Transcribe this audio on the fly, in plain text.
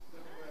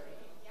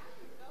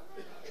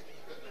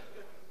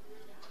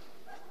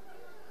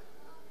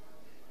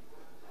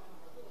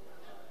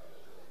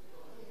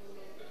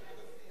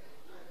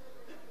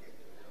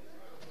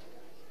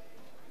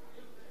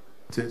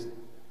Test,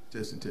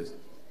 testing, testing.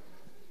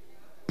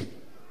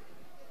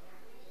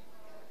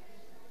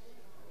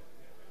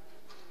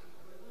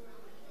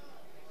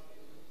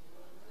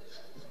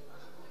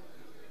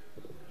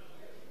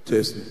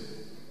 Testing.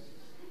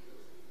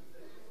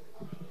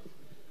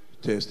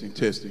 Testing,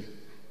 testing.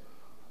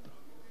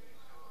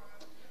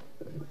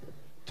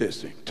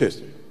 Testing,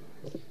 testing.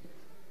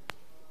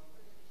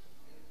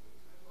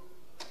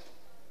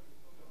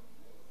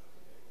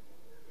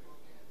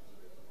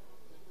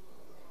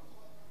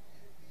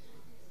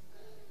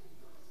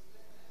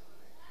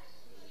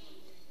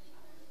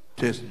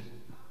 Testing.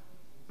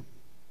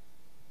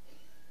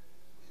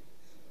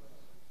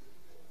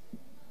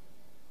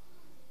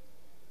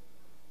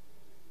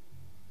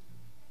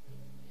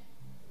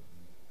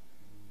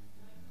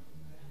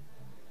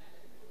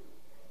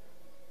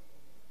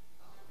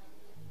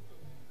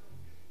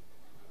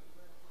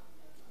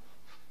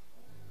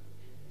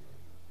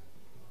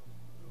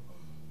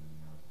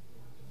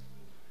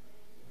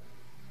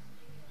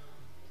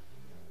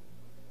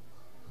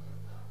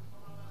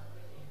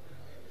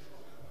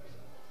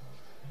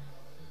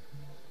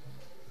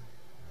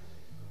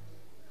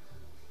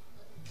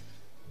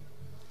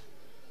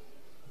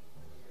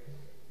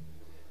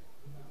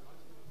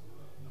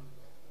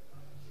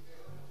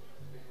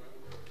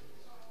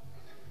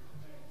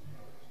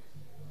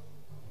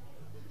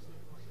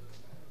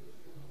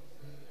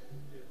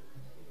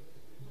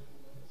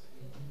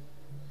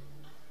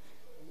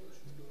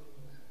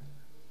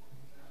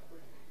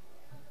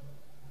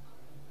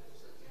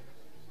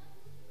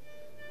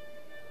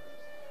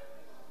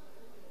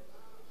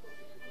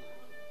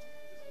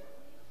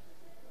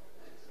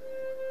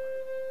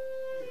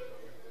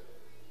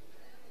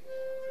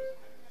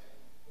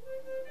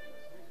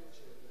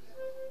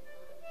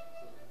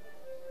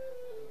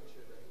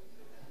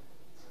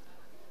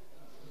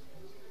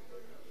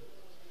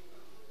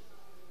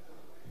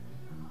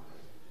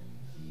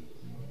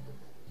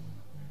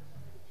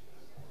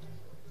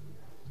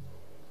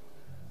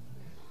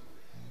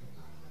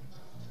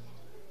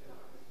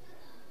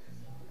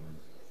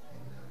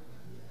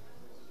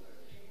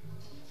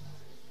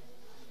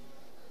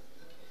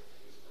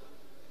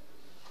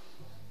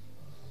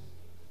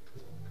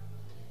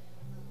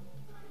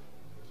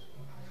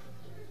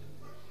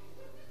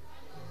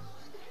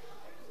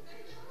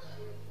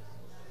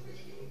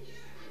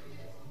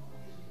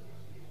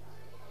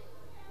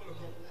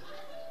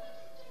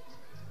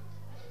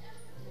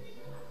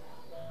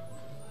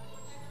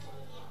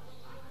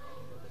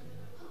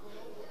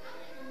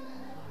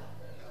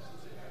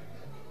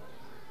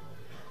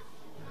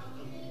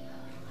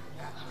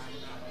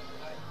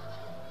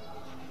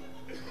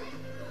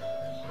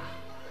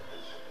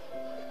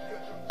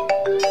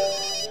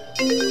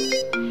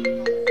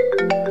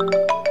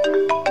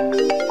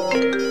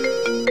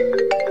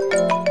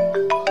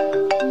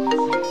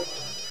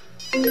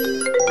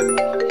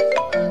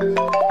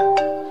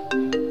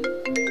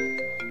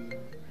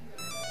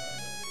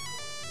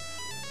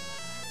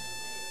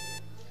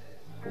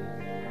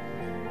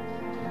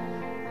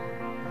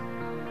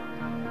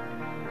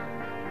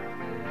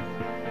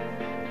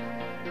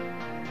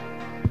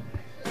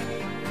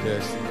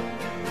 Yes.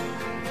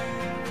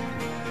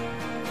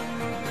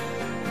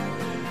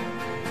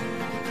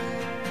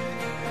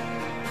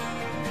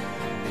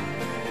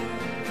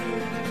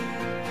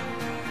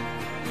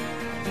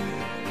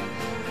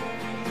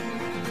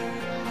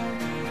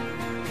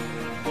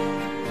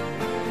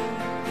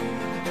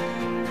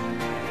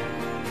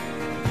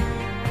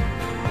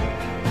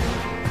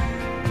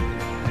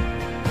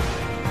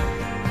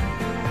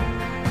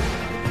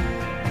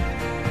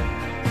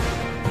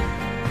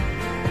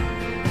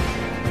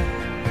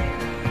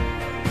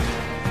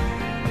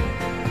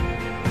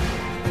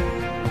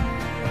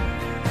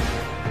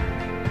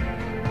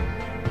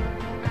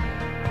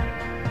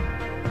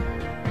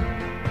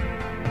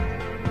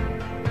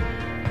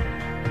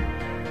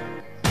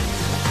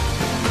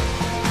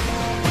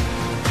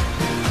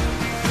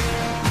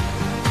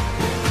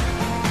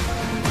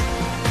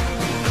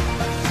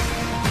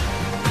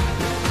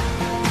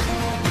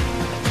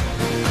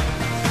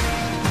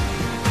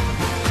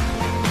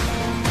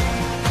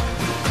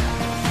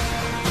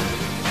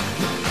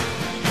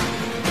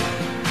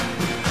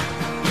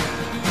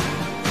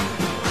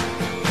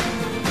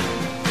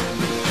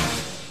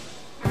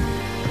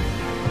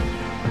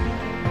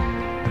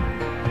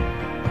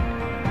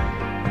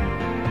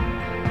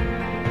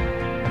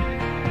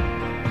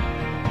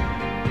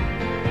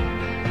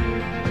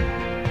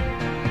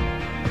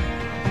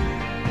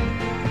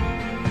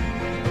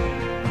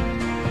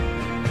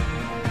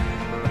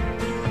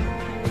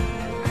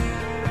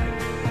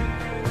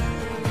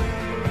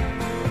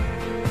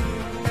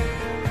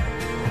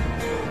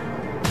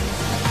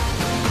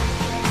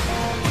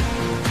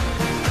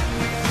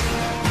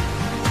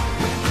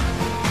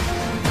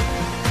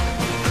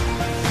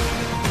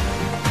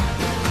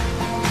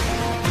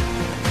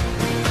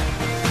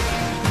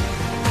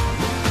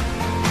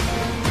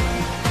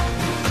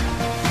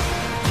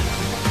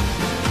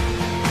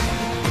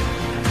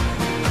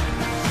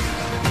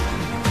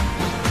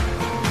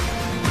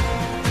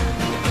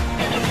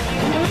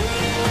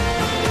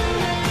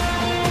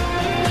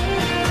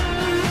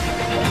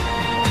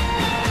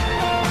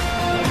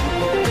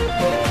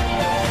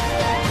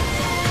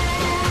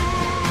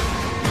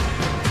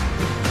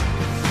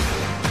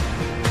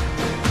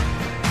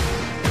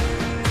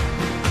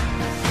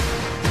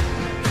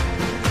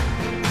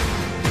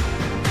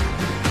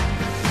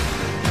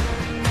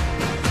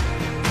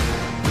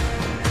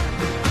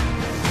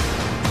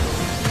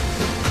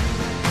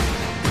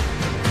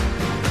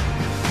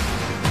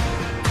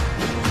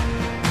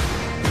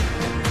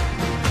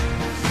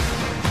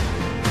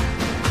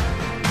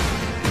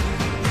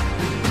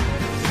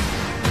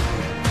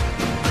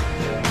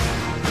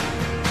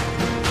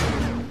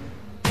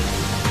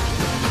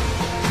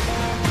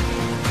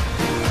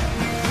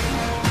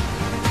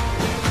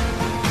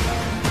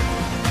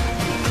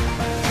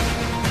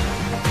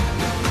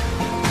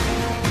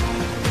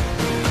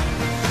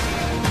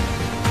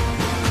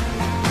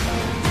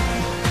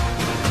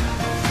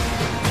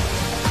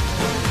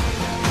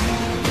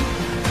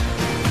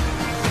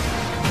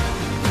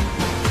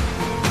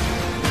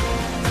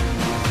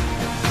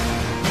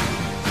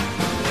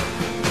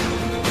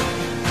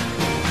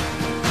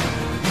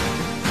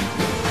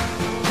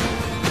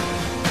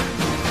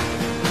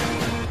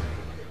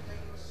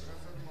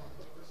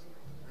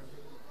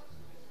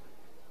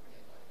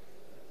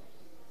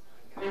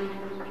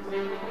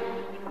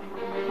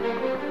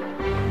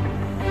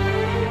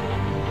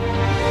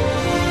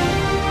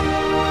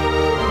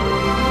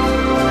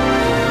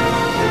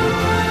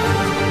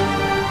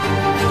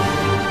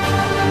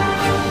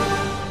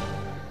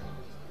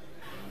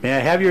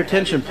 have your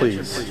attention,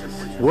 please?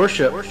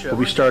 Worship will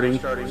be starting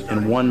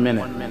in 1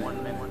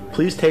 minute.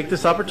 Please take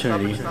this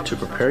opportunity to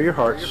prepare your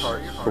hearts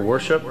for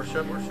worship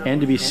and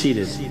to be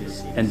seated.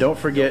 And don't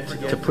forget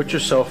to put your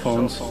cell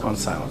phones on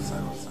silent.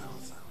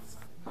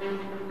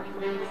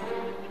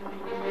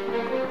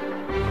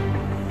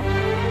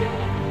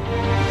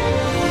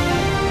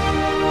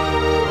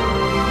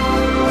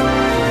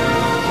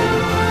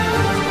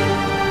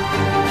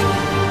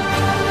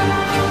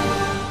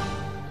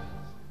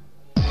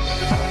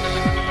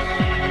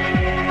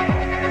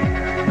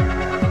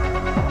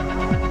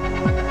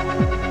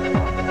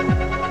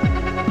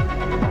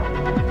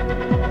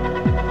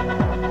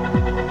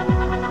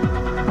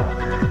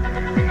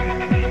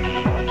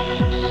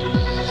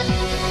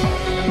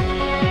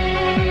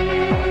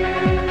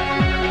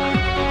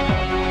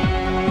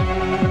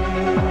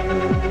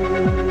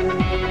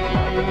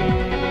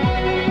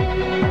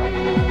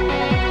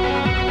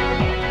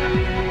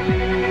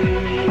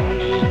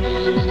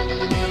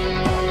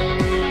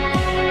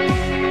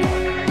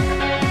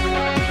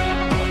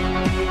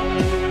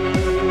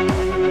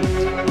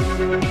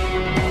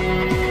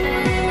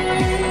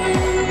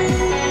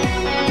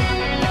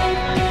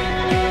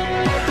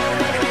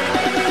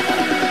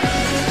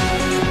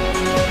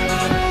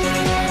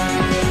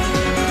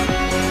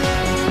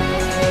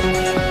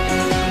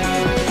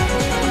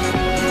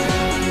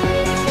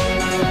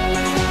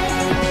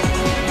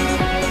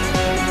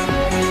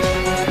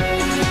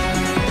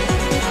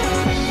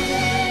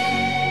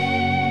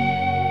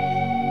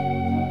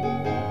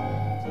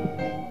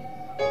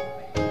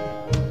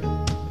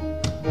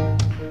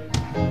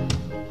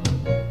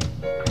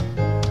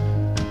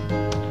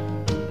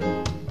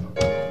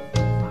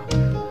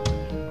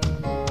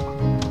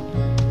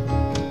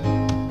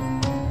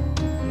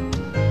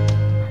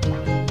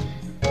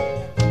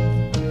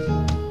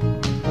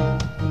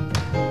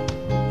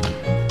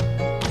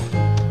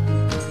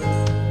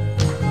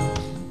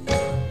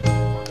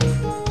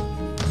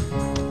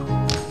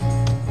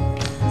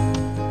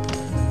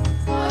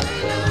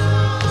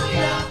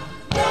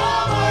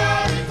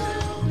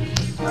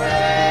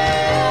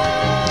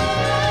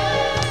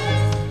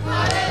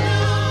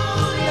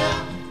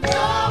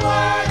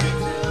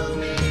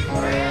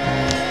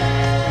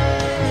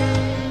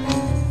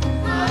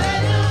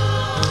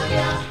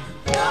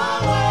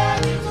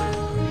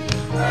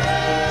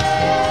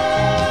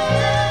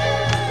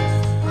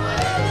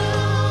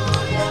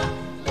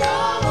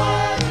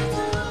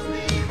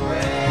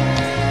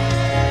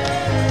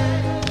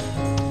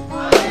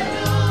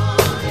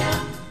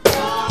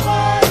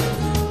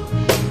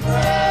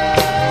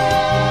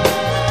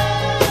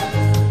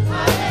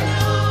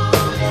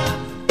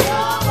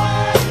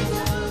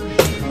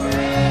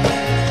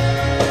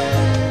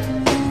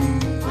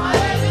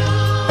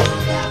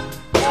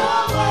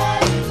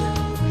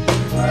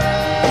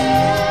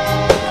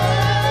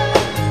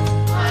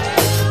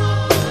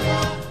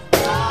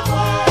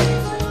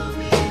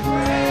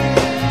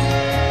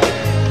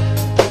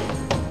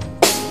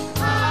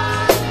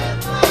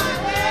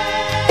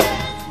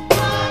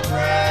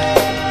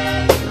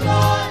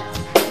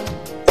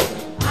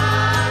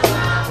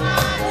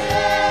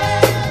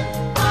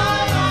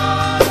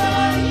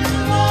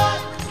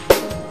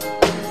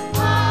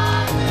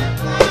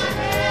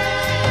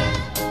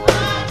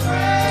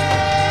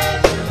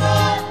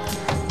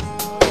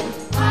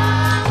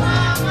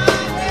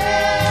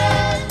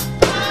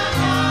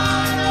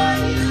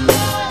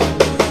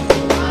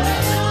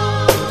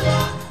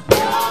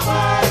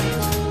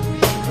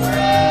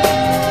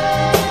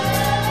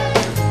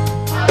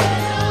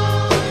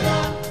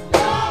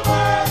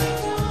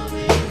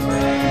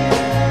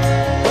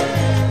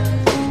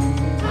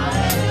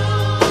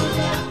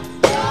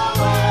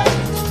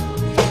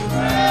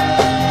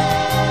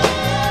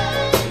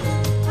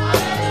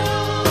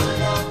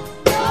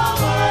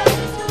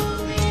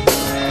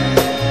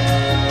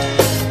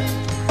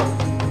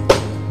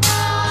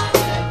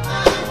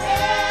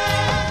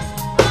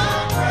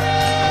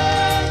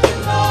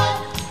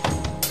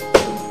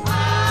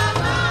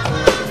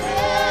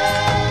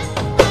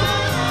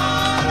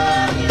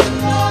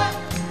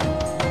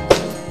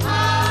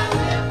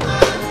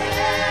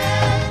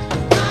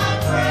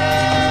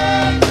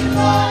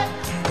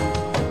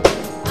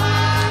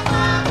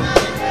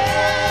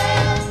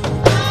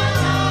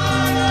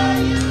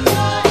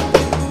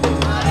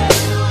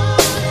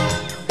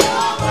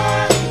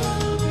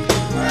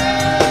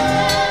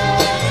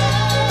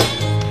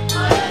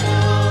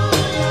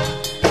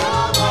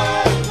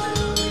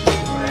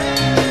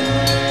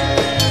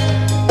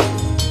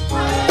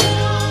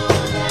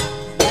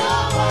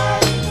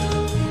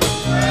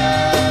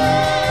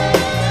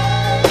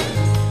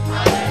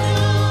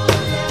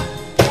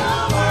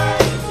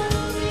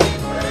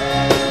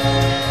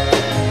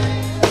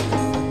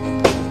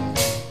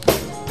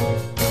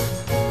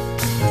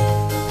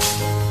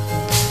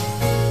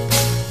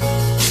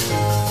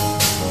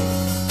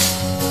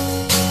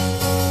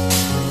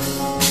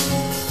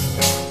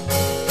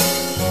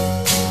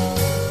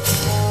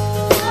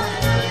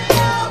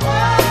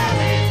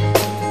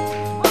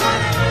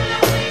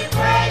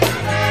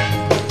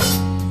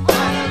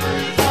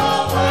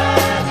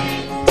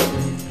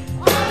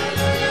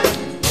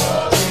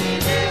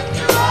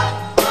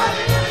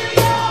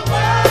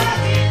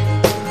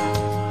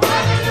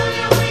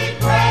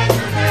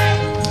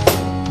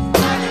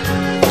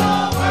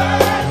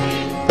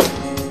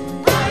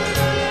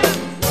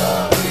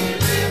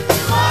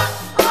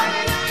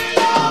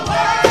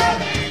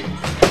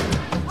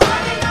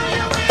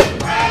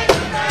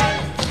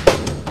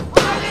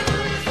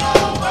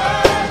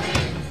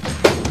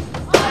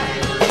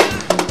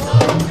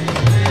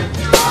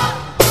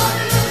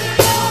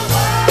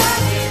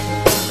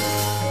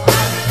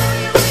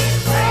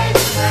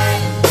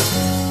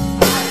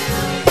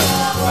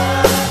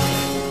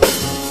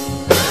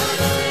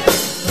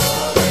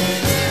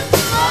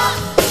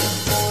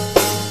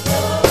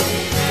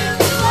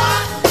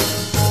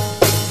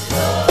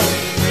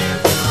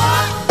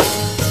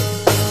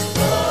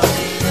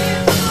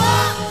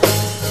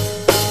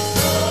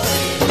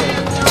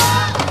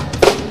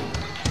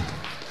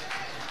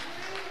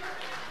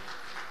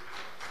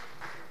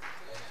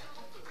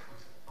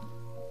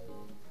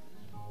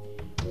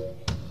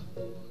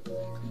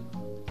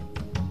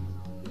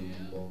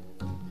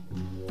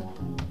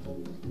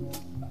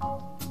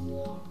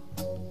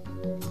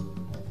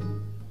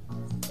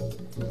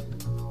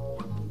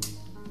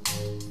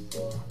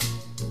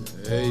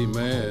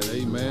 Amen.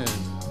 Amen.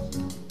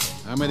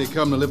 How many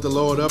come to lift the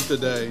Lord up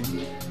today?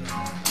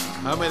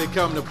 How many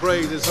come to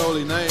praise his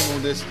holy name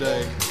on this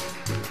day?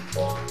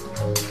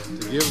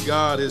 To give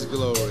God his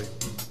glory.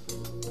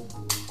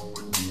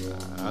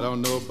 I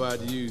don't know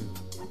about you,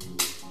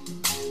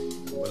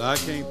 but I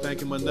can't thank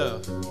him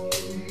enough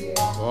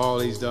for all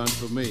he's done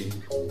for me.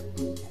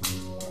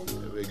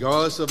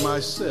 Regardless of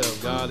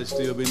myself, God has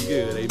still been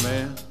good.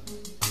 Amen.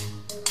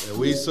 And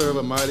we serve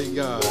a mighty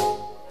God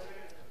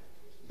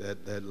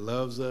that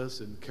loves us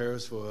and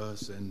cares for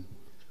us. And,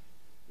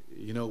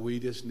 you know, we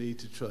just need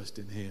to trust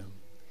in him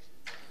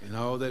in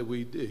all that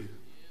we do.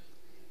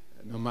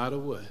 No matter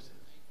what,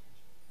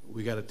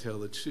 we got to tell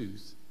the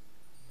truth.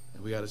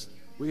 And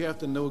we have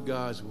to know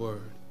God's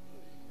word.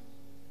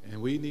 And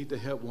we need to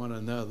help one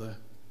another.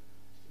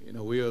 You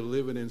know, we are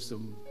living in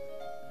some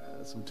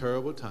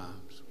terrible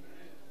times.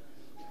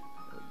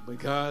 But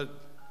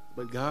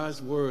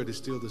God's word is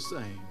still the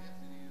same.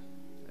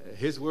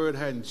 His word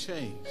hadn't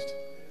changed.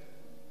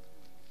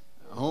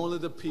 Only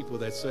the people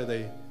that say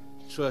they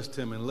trust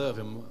him and love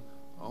him,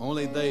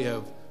 only they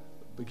have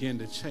begun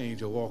to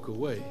change or walk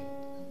away.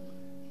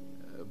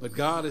 But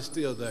God is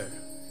still there.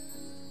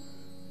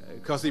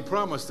 Because he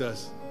promised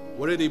us.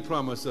 What did he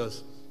promise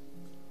us?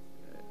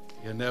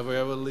 He'll never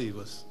ever leave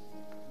us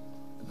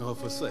nor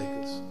forsake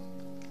us.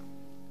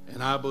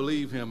 And I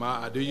believe him.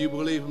 Do you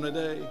believe him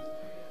today?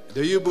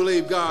 Do you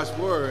believe God's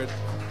word?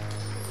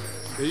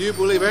 Do you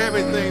believe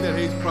everything that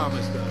he's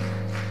promised us?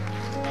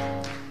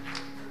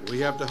 We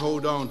have to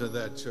hold on to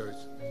that, church.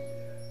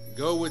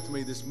 Go with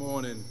me this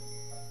morning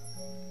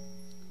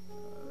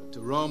to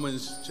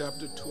Romans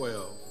chapter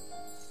 12.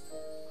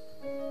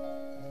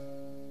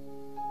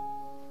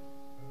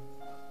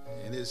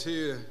 And it's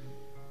here,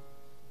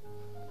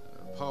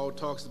 Paul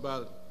talks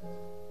about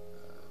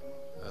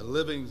a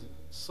living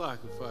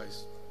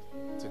sacrifice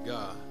to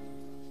God.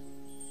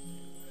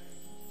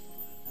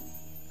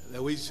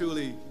 That we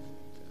truly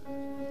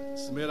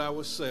submit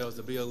ourselves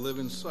to be a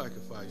living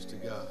sacrifice to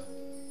God.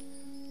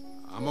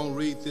 I'm going to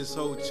read this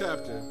whole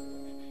chapter,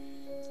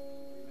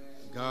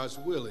 God's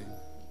willing.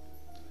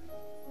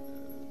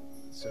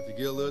 So if you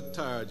get a little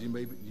tired, you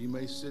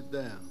may sit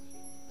down.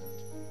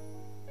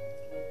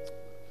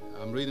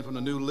 I'm reading from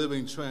the New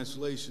Living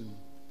Translation.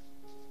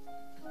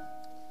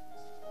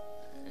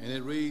 And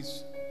it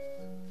reads,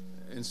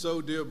 "And so,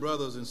 dear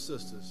brothers and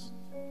sisters,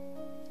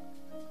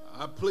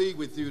 I plead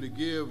with you to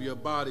give your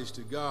bodies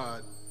to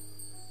God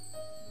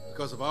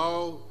because of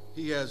all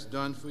he has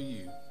done for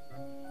you.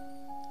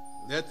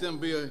 Let them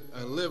be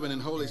a living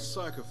and holy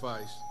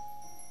sacrifice,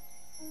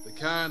 the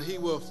kind he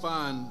will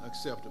find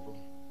acceptable.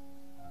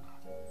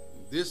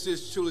 This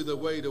is truly the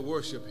way to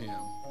worship him.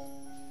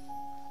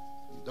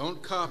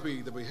 Don't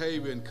copy the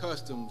behavior and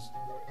customs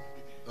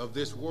of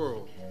this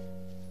world,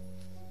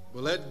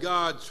 but let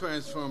God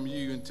transform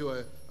you into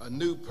a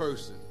new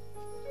person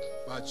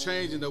by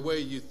changing the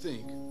way you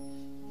think.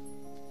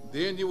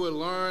 Then you will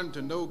learn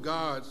to know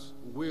God's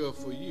will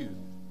for you,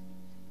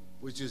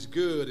 which is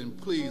good and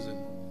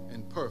pleasing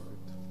and perfect.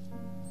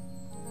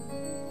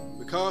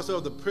 Because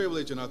of the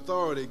privilege and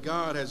authority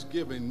God has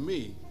given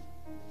me,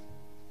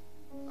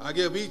 I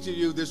give each of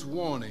you this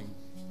warning.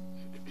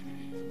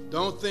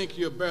 Don't think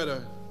you're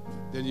better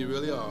than you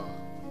really are.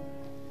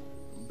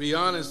 Be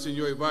honest in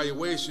your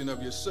evaluation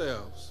of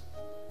yourselves,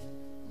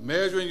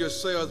 measuring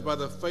yourselves by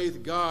the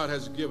faith God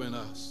has given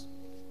us.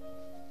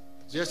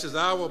 Just as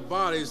our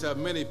bodies have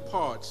many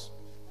parts,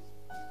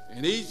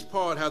 and each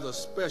part has a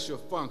special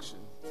function,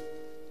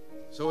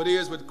 so it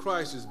is with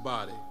Christ's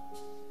body.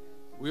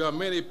 We are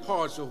many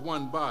parts of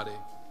one body,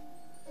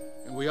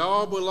 and we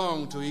all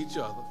belong to each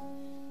other.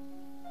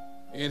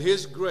 In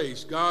his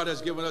grace, God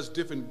has given us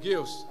different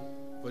gifts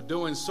for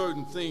doing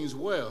certain things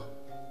well.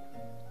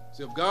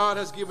 So if God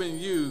has given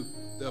you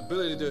the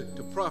ability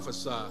to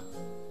prophesy,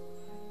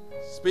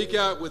 speak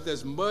out with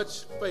as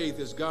much faith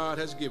as God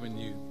has given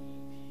you.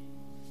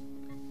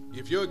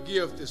 If your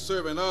gift is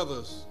serving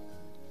others,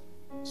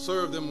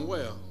 serve them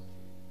well.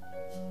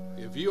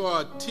 If you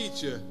are a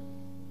teacher,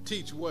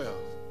 teach well.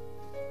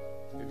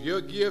 If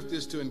your gift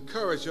is to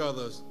encourage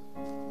others,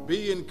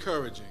 be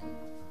encouraging.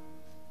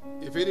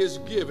 If it is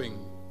giving,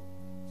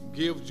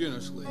 give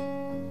generously.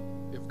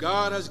 If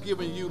God has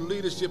given you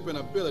leadership and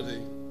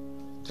ability,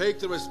 take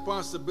the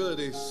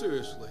responsibility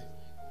seriously.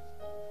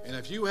 And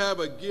if you have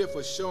a gift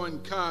for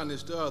showing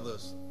kindness to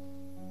others,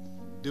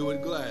 do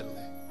it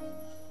gladly.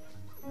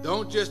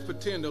 Don't just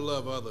pretend to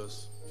love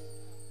others.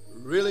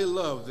 Really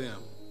love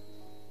them.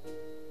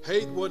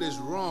 Hate what is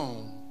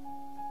wrong.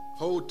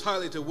 Hold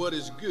tightly to what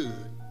is good.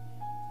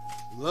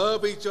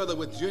 Love each other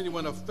with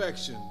genuine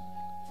affection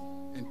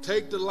and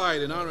take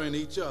delight in honoring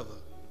each other.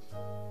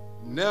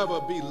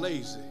 Never be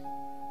lazy,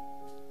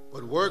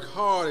 but work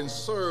hard and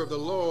serve the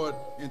Lord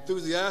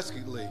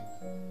enthusiastically.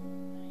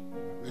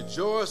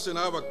 Rejoice in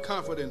our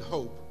confident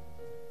hope.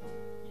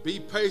 Be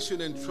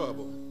patient in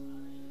trouble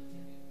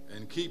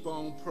and keep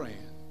on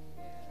praying.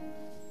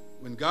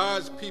 When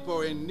God's people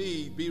are in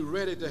need, be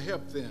ready to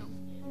help them.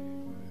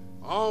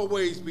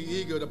 Always be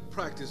eager to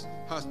practice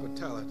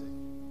hospitality.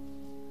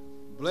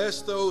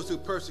 Bless those who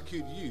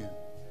persecute you.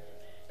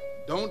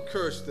 Don't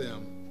curse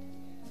them.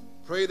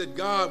 Pray that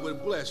God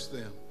would bless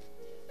them.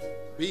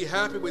 Be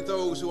happy with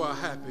those who are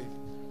happy,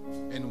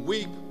 and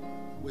weep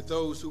with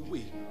those who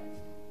weep.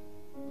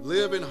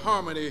 Live in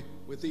harmony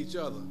with each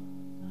other.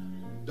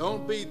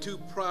 Don't be too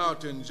proud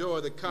to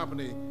enjoy the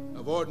company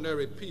of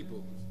ordinary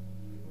people,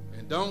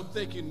 and don't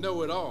think you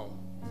know it all.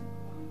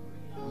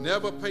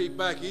 Never pay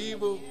back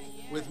evil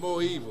with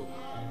more evil.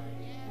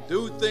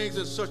 Do things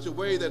in such a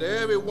way that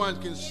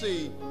everyone can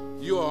see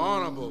you are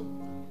honorable.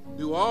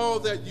 Do all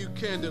that you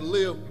can to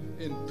live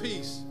in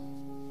peace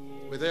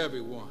with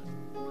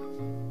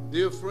everyone.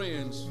 Dear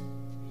friends,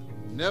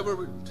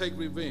 never take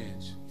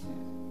revenge.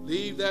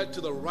 Leave that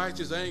to the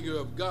righteous anger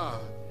of God.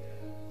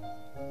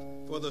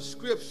 For the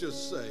scriptures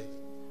say,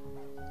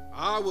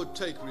 I will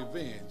take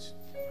revenge.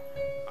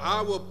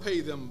 I will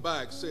pay them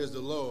back, says the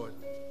Lord.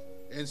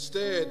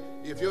 Instead,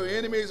 if your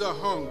enemies are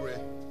hungry,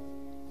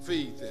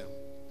 feed them.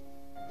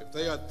 If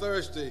they are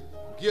thirsty,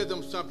 give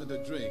them something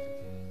to drink.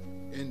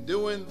 In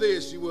doing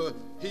this, you will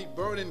heap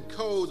burning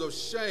coals of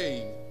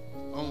shame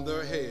on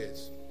their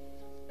heads.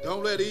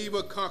 Don't let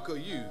evil conquer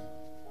you,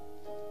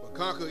 but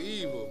conquer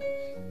evil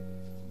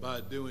by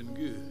doing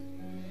good.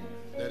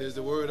 That is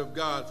the word of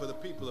God for the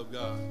people of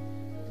God.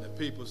 And the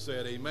people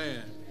said,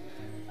 amen.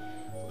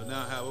 We'll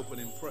now have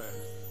opening prayer.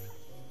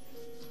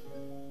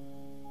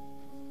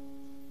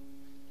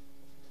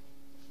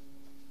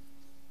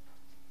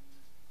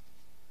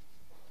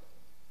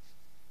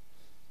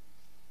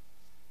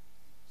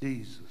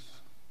 Jesus.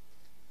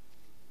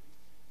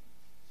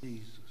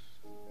 Jesus.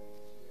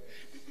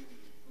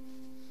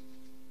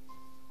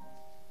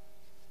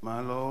 My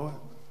Lord,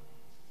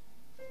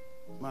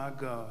 my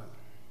God,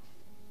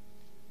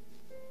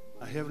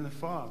 our Heavenly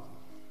Father,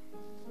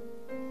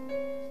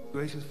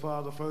 gracious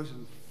Father, first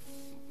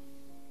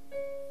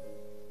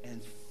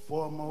and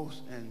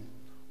foremost and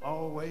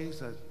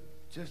always, I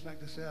just like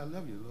to say I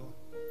love you, Lord.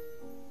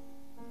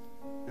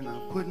 And I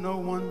put no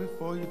one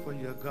before you, for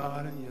you're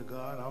God and you're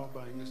God all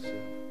by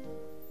yourself.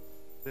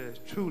 There's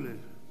truly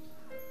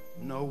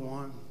no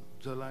one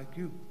to like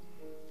you.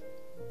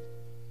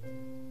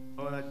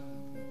 Lord, I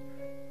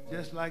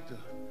just like to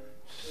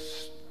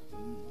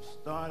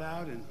start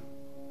out and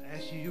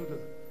ask you to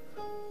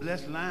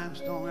bless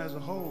Limestone as a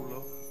whole,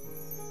 Lord,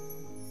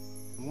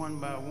 one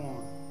by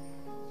one.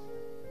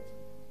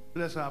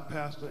 Bless our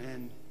pastor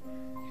and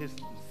his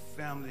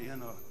family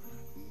in a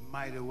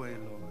mighty way,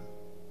 Lord.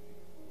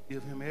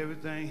 Give him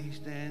everything he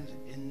stands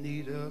in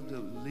need of to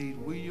lead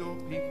we, your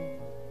people,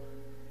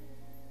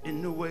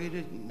 in the way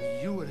that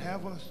you would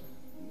have us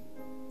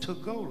to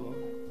go,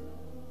 Lord.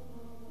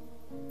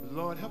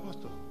 Lord, help us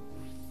to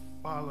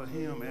follow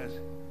him as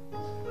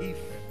he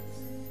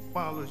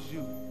follows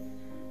you.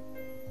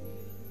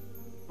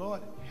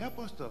 Lord, help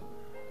us to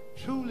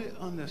truly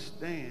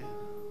understand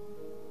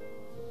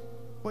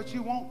what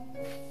you want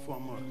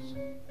from us.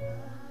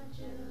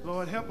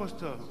 Lord, help us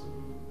to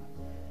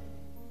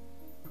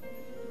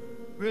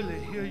really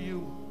hear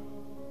you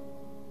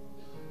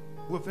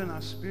within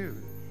our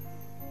spirit.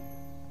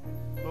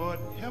 Lord,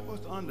 help us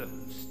to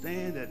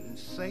understand that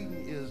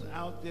Satan is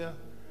out there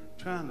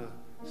trying to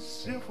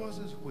sift us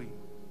as wheat.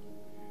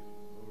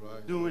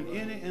 Right. Doing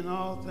any and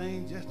all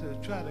things just to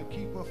try to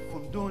keep us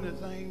from doing the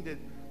thing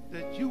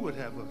that you would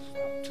have us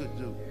to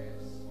do.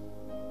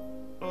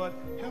 Lord,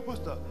 help us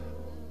to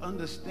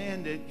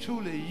understand that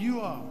truly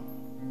you are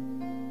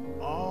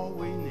all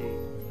we need.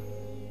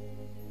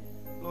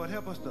 Lord,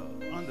 help us to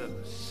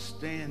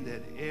understand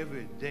that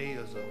every day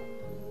is a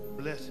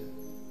blessing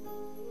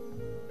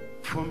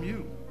from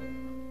you.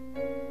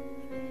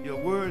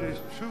 Your word is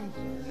truth,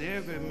 and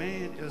every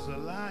man is a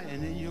lie.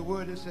 And in your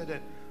word it said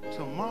that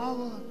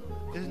tomorrow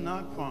is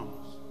not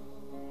promised.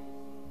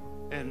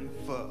 And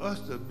for us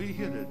to be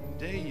here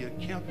today, you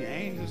kept your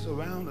angels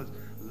around us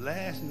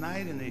last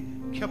night, and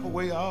they kept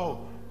away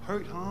all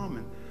hurt,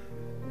 harm,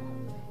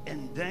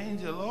 and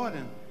danger, Lord.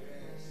 And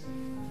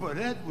for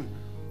that,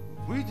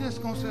 we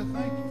just going to say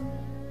thank you.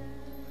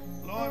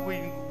 Lord,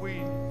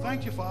 we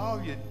thank you for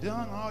all you've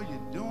done, all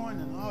you're doing,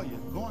 and all you're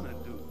going to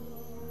do.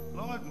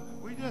 Lord,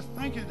 we just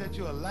thank you that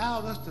you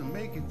allowed us to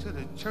make it to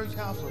the church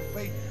house of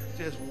faith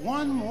just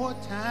one more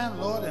time,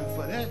 Lord, and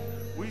for that,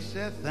 we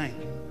said thank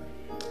you.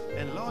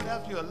 And Lord,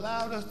 after you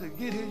allowed us to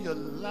get here, you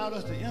allowed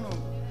us to enter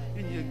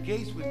in your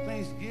gates with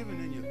thanksgiving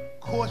and your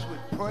courts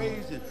with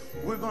praise, and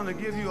we're going to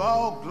give you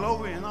all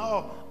glory and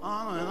all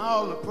honor and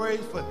all the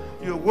praise, for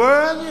you're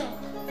worthy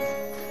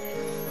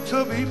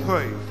to be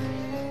praised.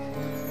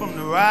 From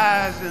the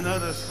rising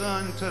of the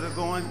sun to the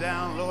going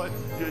down, Lord,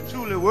 you're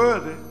truly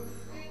worthy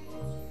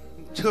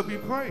to be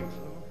praised.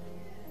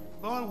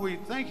 Lord, we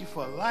thank you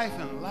for life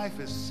and life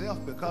itself,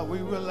 because we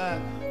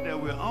realize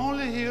that we're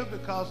only here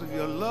because of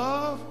your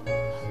love,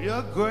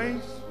 your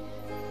grace,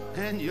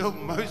 and your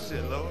mercy,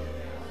 Lord.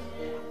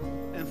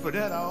 And for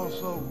that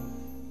also,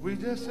 we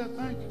just said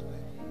thank you.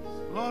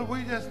 Lord,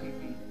 we just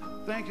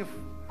thank you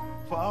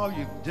for all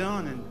you've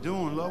done and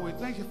doing, Lord. We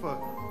thank you for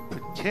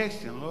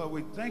protection, Lord.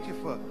 We thank you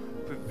for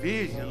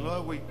provision,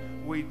 Lord.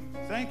 We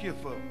thank you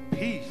for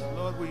peace.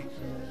 Lord, we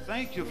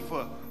thank you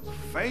for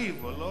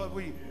favor. Lord,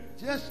 we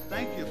just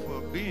thank you for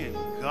being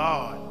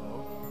God,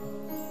 Lord.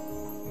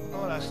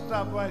 Lord, I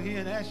stop right here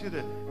and ask you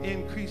to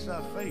increase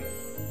our faith.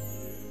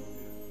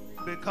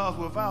 Because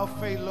without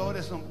faith, Lord,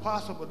 it's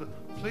impossible to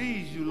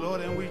please you,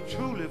 Lord. And we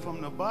truly, from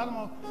the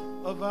bottom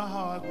of our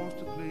hearts, want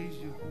to please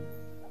you.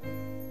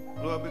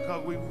 Lord,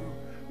 because we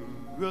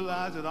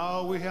realize that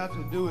all we have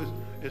to do is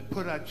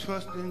put our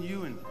trust in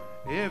you, and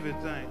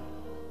everything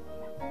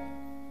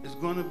is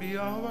going to be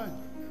all right.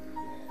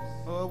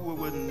 Lord,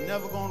 we're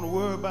never going to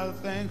worry about a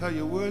thing, because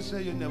your word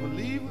says you'll never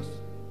leave us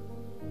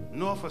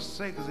nor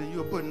forsake us, and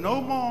you'll put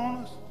no more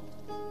on us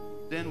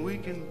than we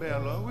can bear.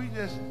 Lord, we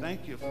just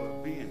thank you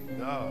for being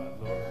God,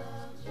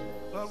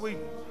 Lord. Lord,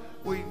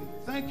 we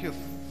thank you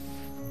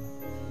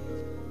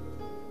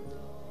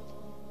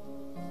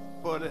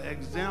for the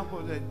example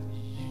that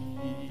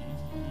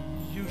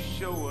you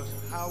show us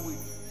how we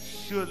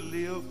should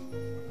live.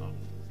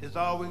 It's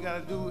all we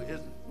got to do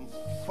is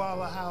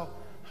follow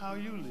how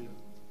you live.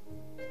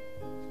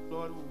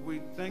 Lord, we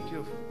thank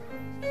you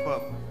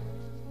for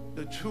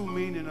the true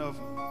meaning of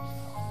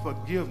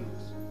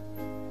forgiveness.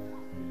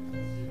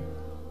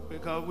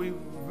 Because we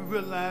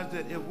realize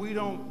that if we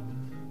don't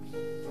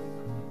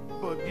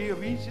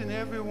forgive each and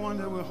every one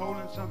that we're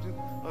holding something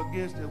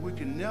against, that we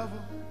can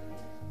never,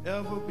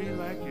 ever be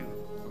like you.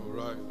 All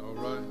right, all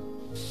right.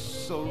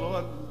 So,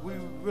 Lord, we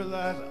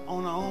realize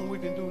on our own we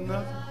can do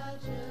nothing.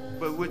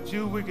 But with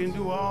you, we can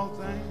do all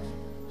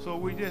things. So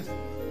we just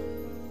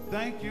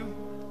thank you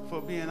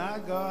for being our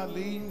God,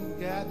 leading,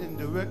 guide, and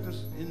direct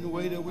us in the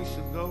way that we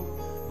should go.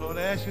 Lord,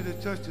 I ask you to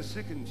touch the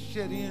sick and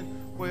shed in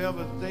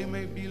wherever they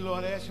may be.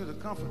 Lord, I ask you to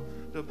comfort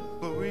the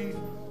bereaved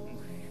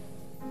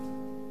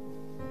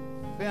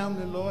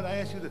family. Lord, I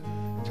ask you to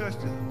touch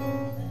the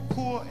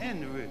poor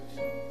and the rich.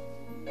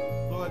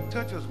 Lord,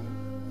 touch us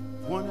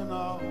one and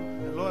all.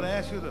 And Lord, I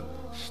ask you to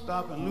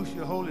stop and loose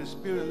your Holy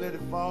Spirit. Let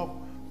it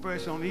fall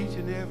fresh on each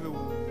and every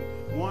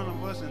one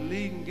of us and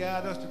lead and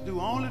guide us to do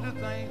only the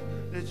things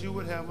that you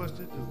would have us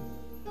to do.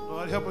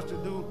 Lord, help us to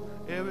do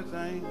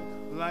everything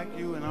like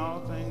you and all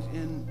things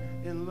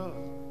in love.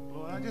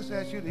 Lord, I just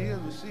ask you to hear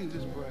and receive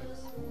this prayer.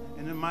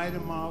 In the mighty,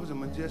 marvelous, and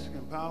majestic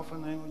and powerful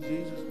name of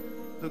Jesus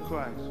the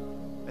Christ.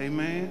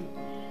 Amen,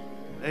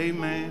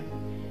 amen,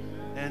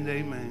 and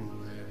amen.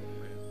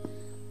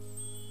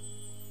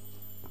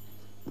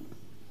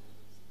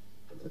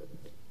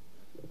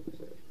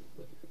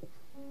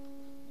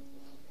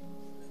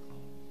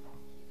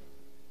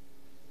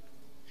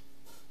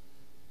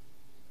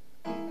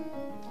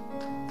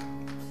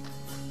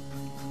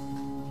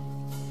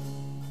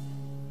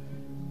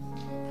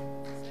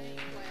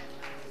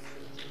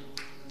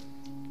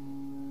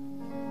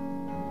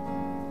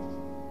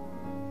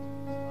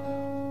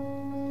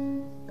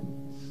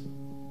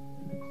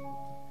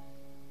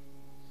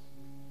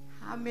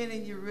 How many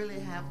of you really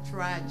have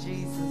tried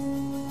Jesus?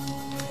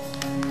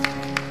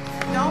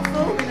 Don't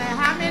fool me now.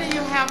 How many of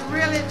you have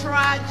really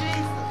tried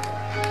Jesus?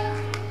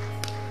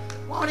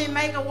 Won't he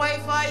make a way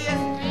for you?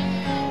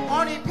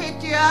 Won't he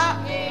pick you up?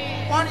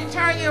 Won't he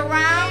turn you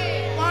around?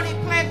 Won't he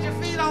plant your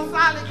feet on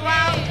solid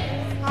ground?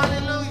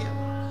 Hallelujah.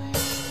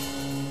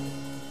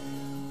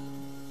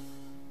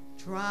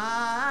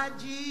 Try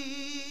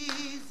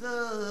Jesus.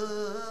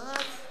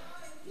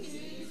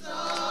 He's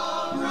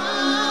all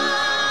right.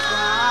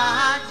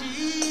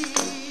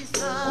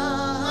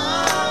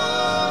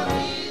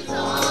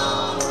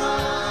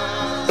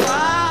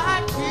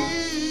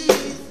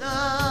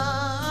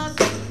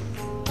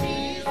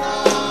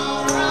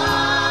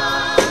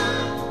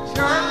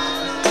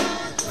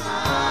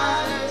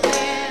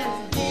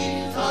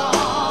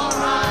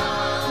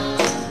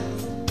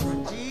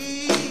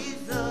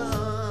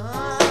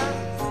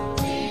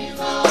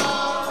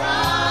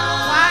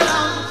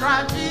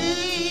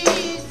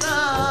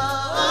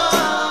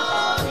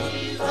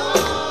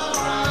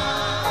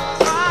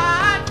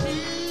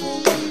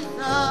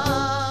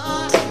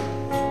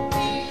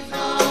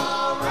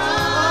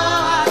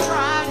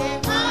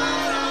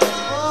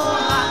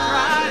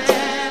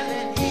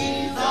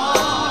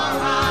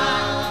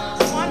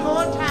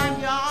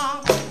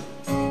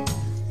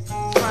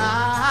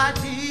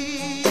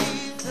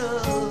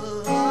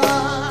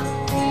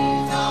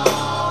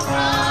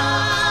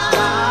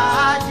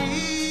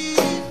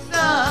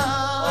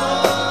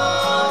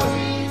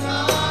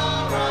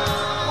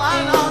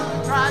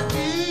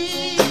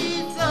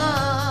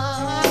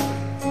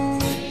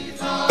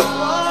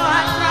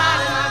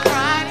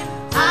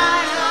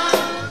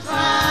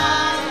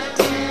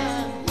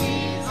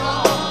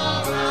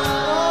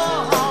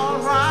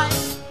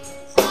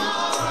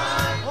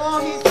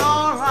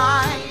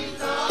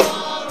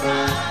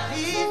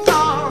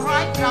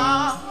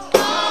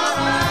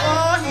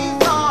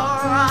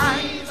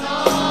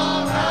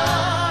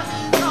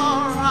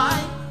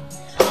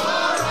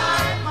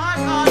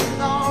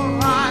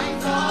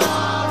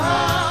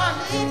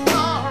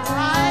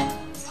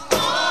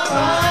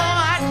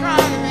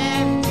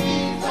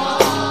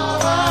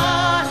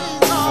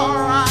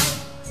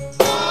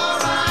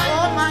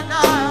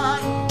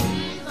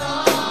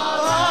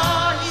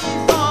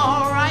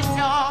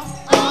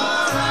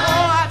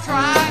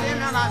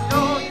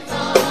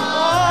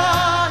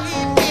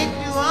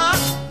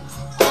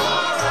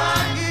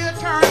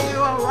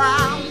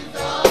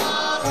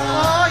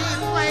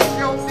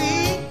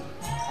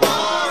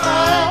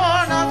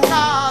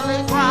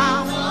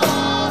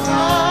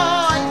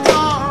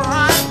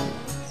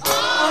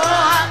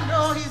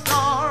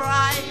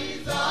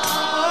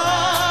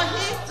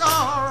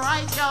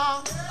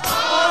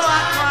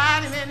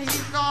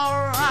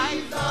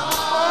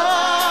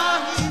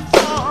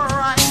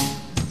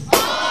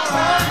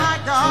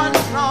 God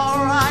is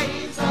all right.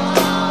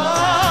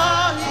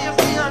 Oh, he'll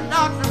be a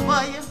doctor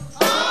for you.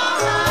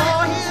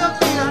 Oh, he'll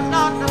be a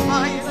doctor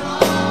for you.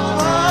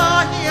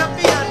 Oh, he'll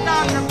be a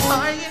doctor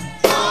for you.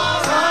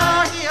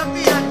 Oh, he'll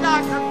be a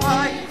doctor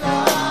for you.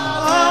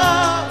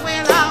 Oh,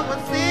 when I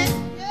was sick,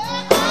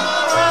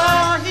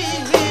 oh, he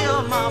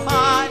healed my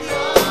body.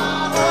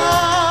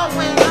 Oh,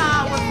 when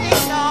I was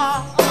sick,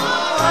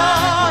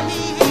 oh,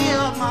 he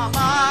healed my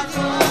body.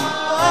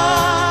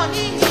 Oh,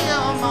 he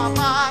healed my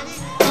body.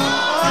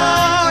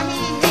 Oh, he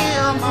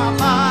healed my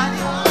body.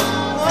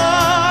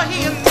 Oh,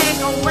 he'll make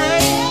a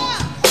way.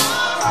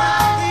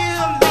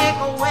 He'll make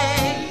a way.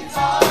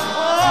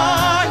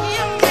 Oh,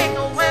 he'll make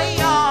a way,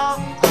 y'all.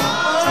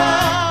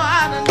 Oh,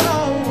 out of no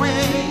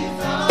way.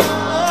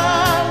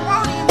 Oh,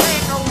 won't he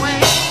make a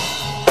way?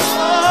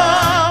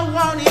 Oh,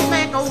 won't he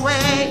make a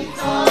way?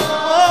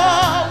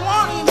 Oh,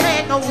 won't he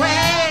make a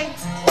way?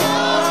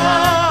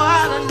 Oh,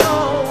 out of no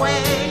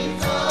way.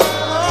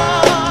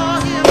 Oh,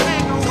 he'll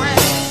make a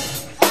way.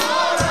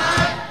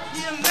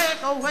 He'll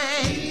make a way.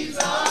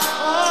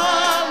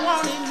 Oh,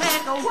 won't he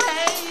make a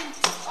way?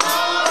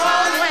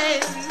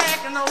 Always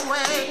making a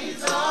way.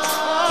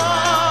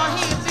 Oh,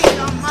 he'll be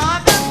the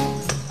mother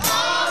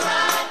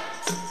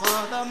for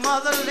the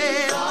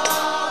motherless.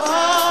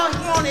 Oh,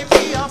 won't he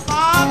be a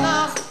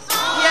father?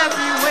 Yes,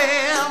 he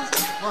will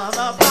for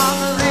the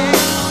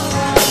fatherless.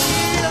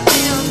 He'll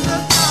be a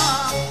sister.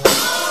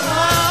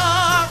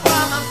 Oh,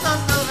 brother,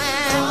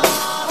 sisterless.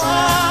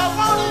 Oh,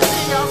 won't he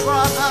be a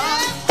brother?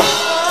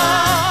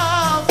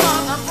 Oh, for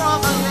the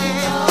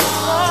brotherless.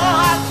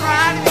 Oh, I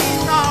tried him,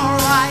 he's all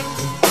right.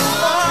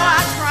 Oh,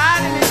 I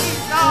tried him and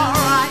he's all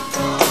right.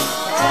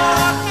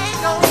 Oh, can't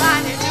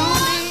nobody do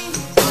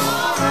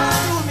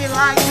me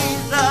like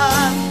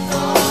Jesus.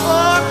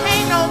 Oh,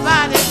 can't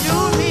nobody do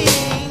me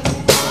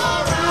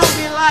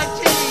like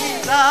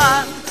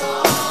Jesus.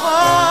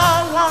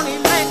 Oh, won't he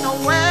make a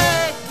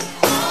way?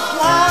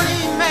 Won't he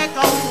make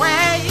a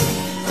way?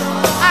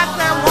 I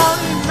said, won't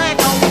he make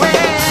a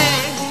way?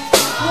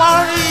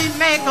 Won't he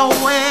make a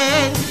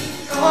way?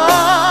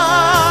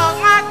 Oh,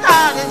 my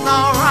God is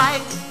all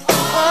right.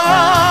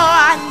 Oh,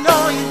 I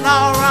know he's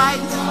all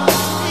right.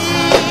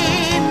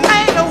 He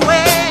made a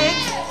way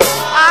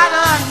out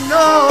of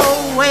no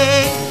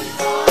way.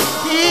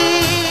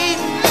 He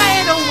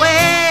made a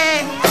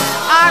way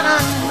out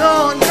of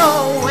no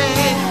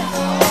way.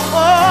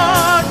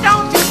 Oh,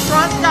 don't you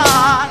trust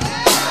God?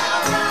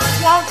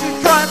 Won't you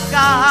trust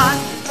God?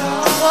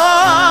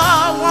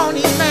 Oh, won't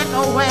he make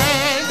a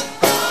way?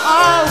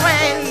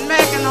 Always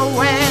making a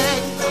way.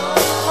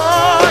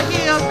 Oh,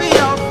 he'll be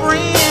a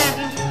friend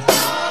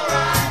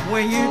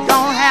when you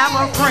don't have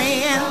a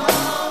friend.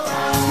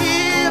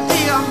 He'll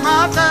be a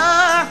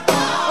mother.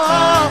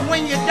 Oh,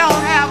 when you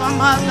don't have a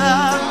mother.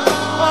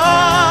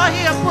 Oh,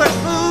 he'll put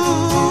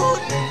food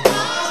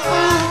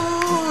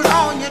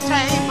on your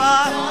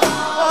table.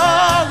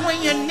 Oh,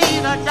 when you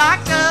need a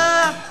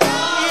doctor,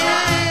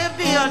 he'll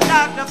be a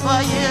doctor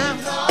for you.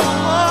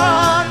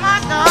 Oh, my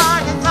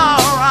God is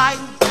all right.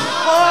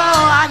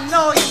 Oh, I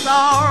know he's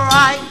all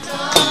right.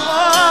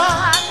 Oh,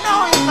 I know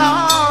he's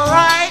all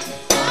right.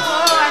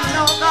 Oh, I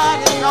know God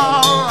is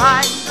all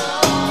right.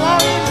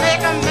 Won't he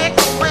make a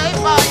way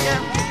for you?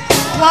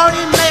 Won't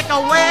he make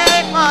a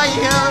way for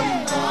you?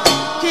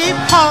 Keep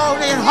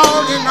holding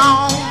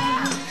on.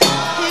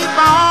 Keep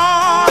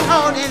on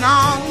holding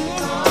on.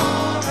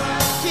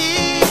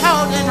 Keep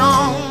holding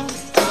on.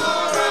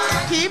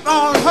 Keep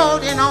on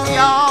holding on,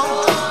 y'all.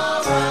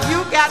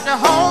 You got to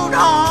hold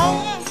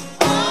on.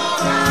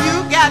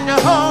 You got to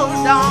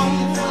hold on.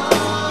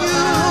 You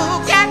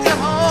got to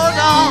hold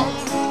on.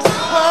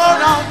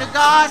 Hold on to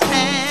God's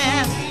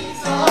hand.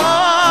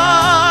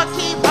 Oh,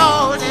 keep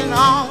holding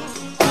on.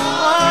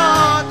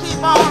 Oh,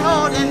 keep on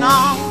holding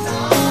on.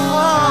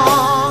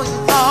 Oh,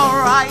 it's all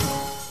right.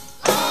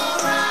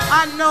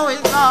 I know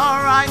it's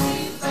all right.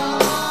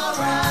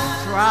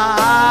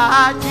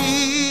 Try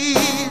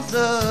Jesus.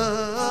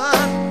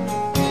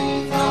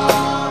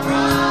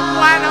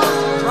 Why don't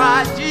you try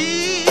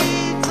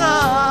Jesus?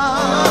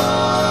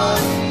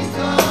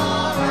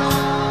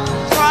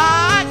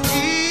 Try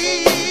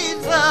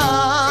Jesus.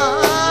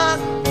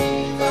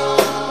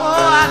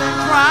 Oh, I done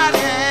tried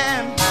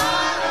him.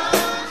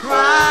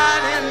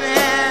 Tried him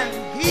and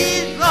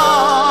he's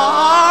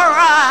all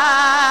right.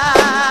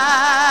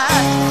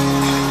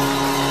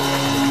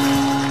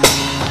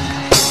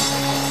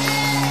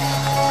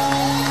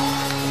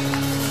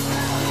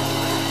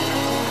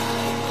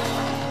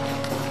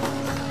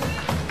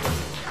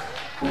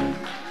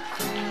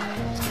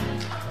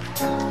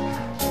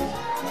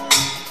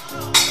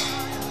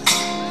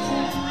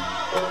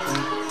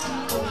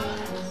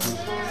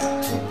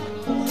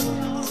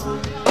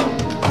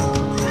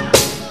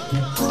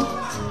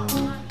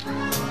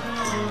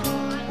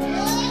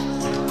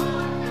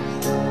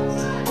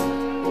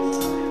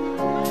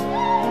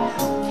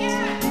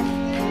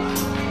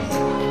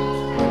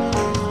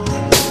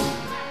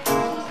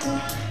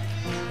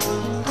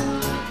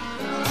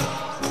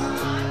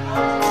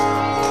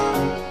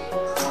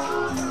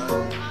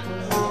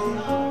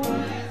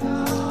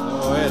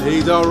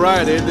 He's all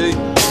right, isn't he?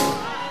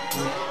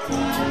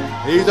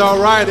 He's all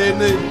right,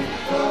 isn't he?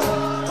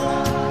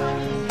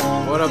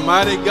 What a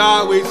mighty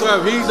God we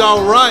serve. He's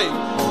all right.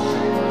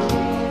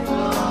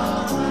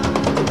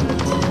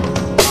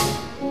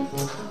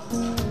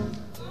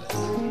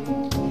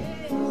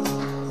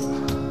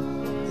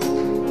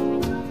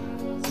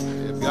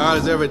 If God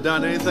has ever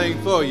done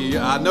anything for you,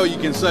 I know you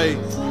can say,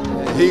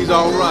 He's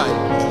all right.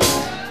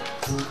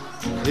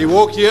 He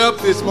woke you up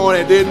this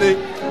morning, didn't he?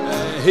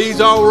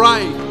 He's all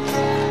right.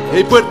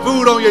 He put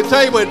food on your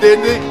table,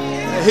 didn't he?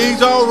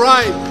 He's all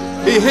right.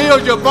 He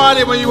healed your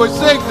body when you were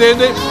sick,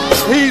 didn't he?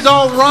 He's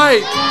all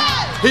right.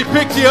 He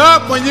picked you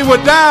up when you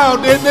were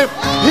down, didn't he?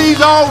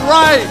 He's all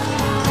right.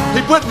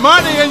 He put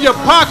money in your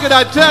pocket,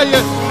 I tell you.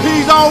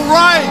 He's all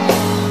right.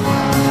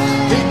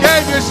 He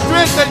gave you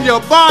strength in your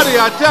body,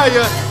 I tell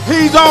you.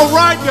 He's all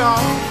right, y'all.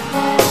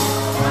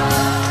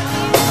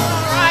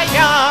 All right,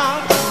 y'all.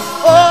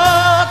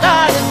 Oh,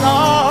 God is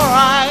all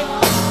right.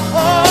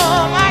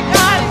 Oh, my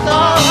God is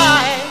all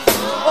right.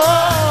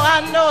 Oh, I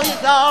know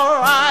He's all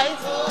right.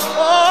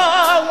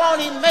 Oh,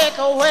 won't He make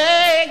a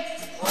way?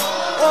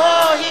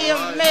 Oh,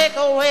 He'll make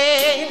a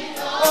way.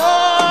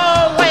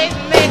 Always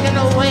making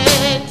a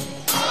way.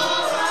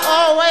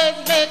 Always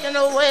making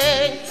a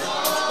way.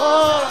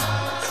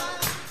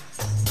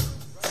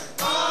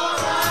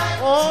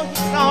 Oh,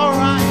 He's all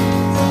right.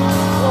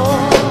 Oh,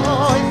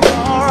 He's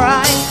all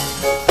right.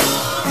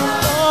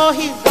 Oh,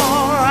 He's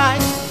all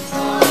right.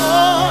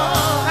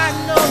 Oh, I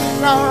know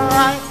He's all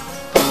right.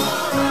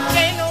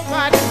 Ain't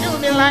nobody do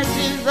me like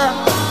Jesus.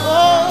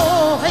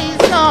 Oh,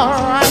 He's all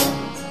right.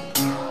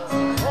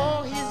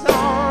 Oh, He's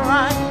all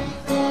right.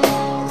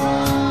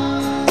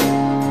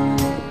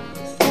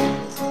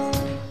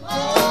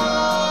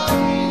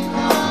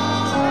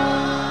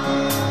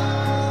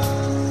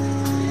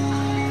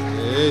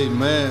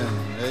 Amen.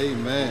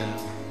 Amen.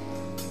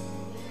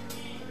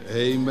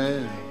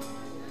 Amen.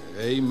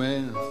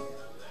 Amen.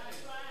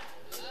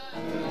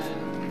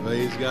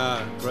 Praise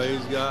God.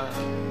 Praise God.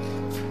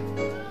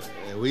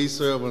 And we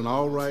serve an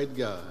all right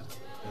God.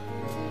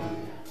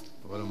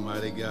 What a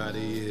mighty God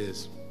He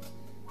is.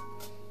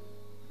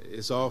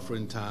 It's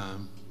offering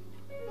time.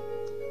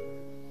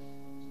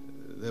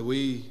 That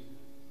we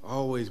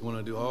always want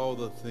to do all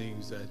the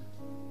things that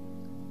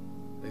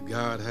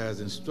God has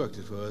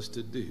instructed for us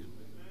to do.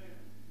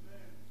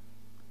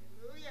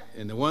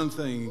 And the one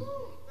thing,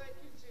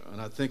 when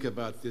I think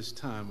about this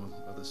time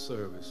of the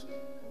service,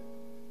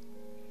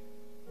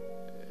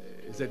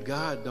 is that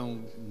God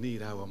don't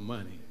need our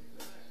money.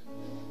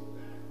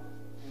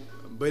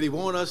 But He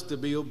wants us to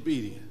be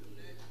obedient.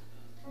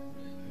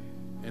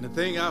 And the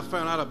thing I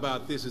found out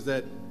about this is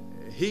that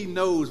He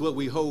knows what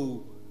we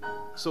hold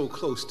so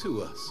close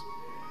to us.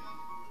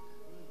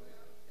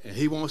 And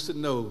He wants to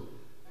know,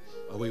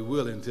 are we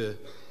willing to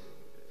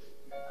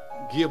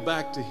give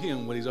back to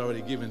Him what He's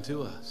already given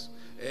to us?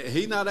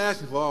 He's not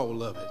asking for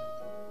all of it.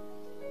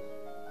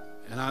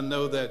 And I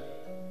know that,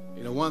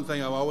 one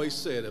thing I've always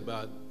said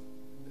about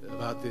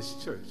this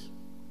church,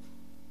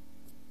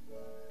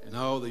 in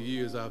all the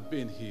years I've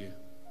been here,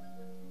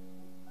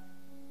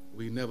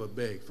 we never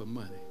begged for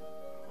money.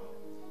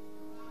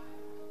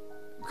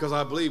 Because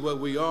I believe what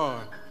we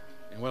are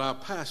and what our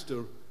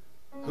pastor,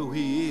 who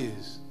he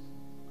is,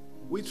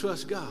 we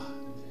trust God.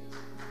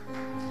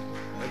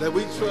 That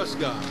we trust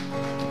God.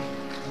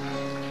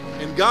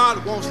 And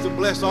God wants to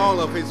bless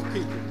all of His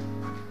people.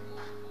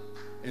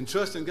 And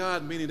trusting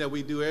God meaning that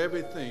we do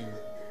everything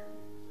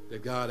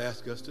that God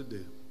asks us to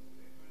do.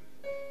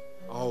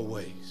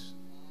 Always.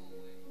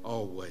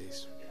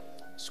 Always.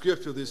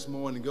 Scripture this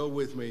morning, go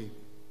with me,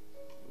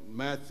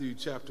 Matthew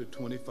chapter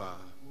 25.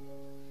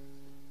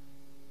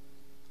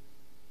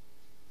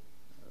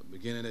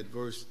 Beginning at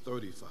verse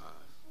 35.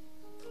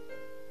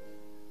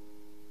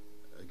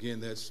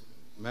 Again, that's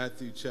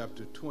Matthew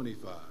chapter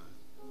 25.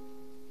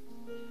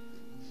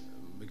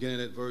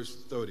 Beginning at verse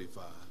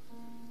 35.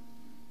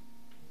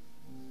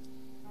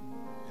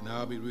 And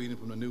I'll be reading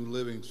from the New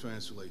Living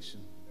Translation.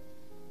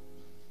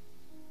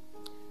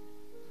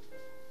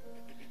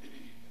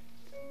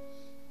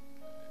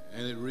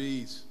 And it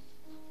reads,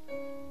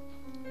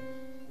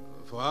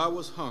 "For I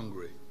was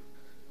hungry,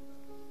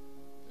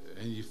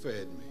 and you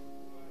fed me.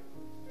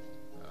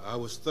 I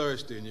was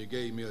thirsty, and you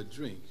gave me a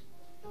drink.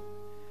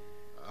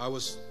 I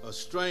was a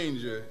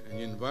stranger, and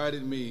you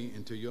invited me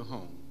into your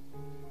home.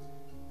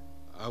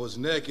 I was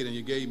naked, and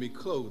you gave me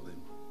clothing.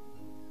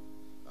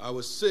 I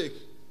was sick,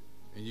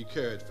 and you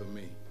cared for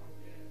me.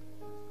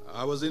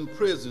 I was in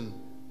prison,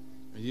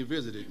 and you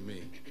visited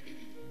me."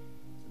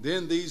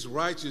 Then these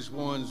righteous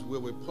ones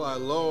will reply,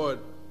 "Lord,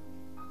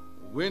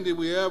 when did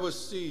we ever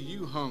see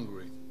you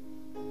hungry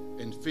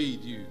and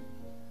feed you,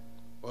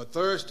 or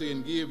thirsty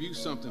and give you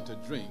something to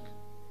drink,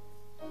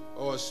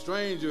 or a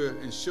stranger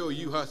and show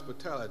you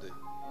hospitality,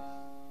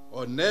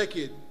 or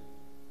naked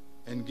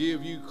and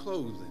give you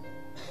clothing?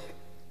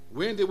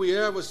 When did we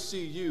ever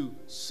see you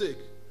sick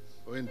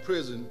or in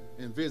prison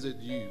and visit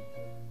you?"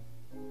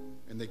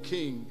 And the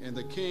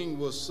king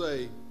will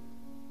say,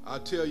 "I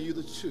tell you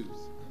the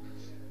truth.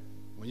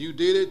 When you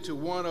did it to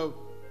one of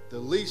the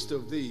least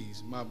of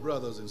these, my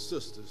brothers and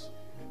sisters,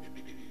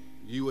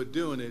 you were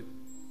doing it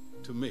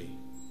to me.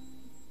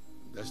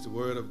 That's the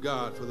word of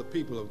God for the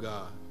people of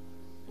God.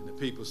 And the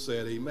people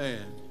said,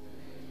 amen.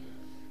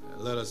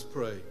 Let us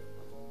pray.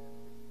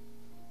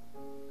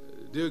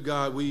 Dear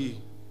God, we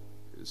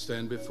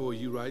stand before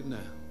you right now.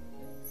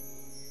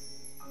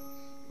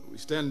 We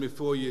stand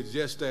before you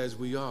just as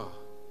we are.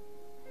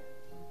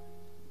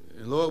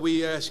 And Lord,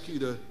 we ask you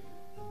to,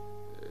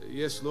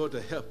 yes, Lord,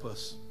 to help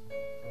us.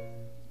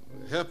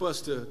 Help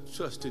us to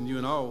trust in you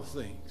in all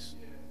things.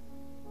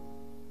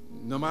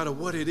 No matter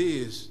what it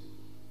is,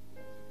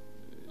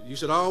 you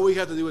said all we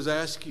have to do is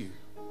ask you.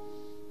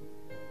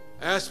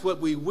 Ask what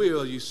we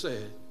will, you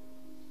said,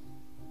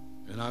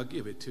 and I'll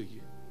give it to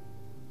you.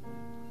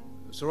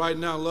 So right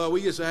now, Lord,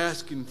 we're just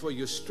asking for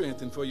your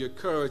strength and for your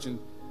courage. And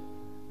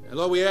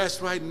Lord, we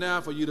ask right now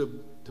for you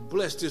to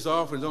bless this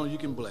offering as only you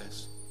can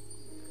bless.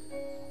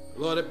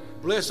 Lord,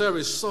 bless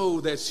every soul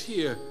that's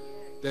here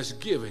that's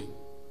giving.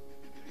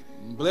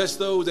 Bless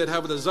those that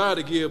have a desire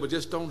to give but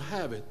just don't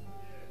have it.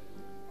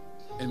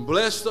 And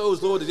bless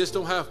those, Lord, that just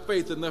don't have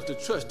faith enough to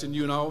trust in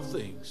you in all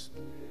things.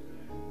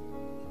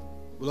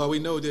 Lord, we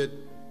know that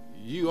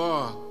you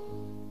are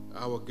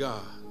our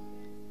God.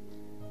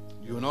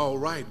 You're an all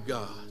right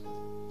God.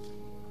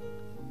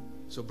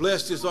 So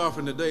bless this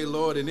offering today,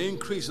 Lord, and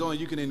increase only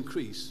you can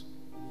increase.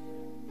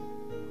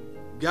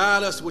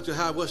 Guide us what you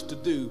have us to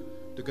do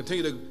to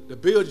continue to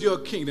build your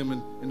kingdom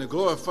and to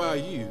glorify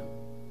you.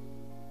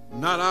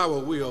 Not our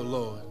will,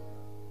 Lord,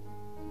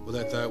 but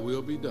let thy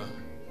will be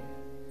done.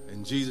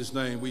 In Jesus'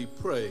 name we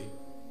pray,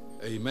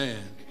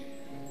 amen.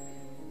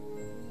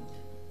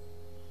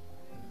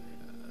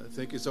 I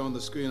think it's on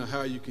the screen of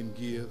how you can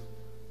give.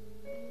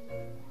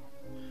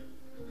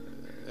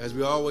 As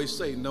we always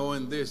say,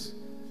 knowing this,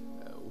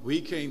 we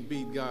can't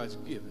beat God's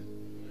giving.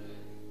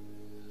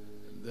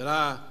 That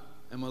I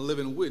am a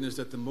living witness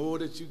that the more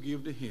that you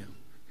give to him,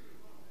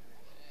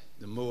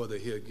 the more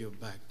that he'll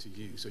give back to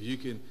you. So you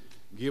can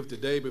give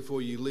today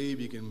before you leave.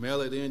 You can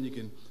mail it in. You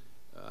can,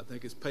 I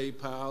think it's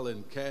PayPal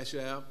and Cash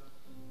App.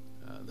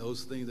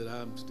 Those things that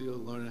I'm still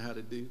learning how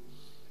to do.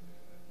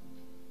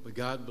 But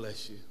God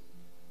bless you.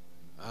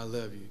 I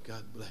love you.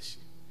 God bless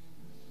you.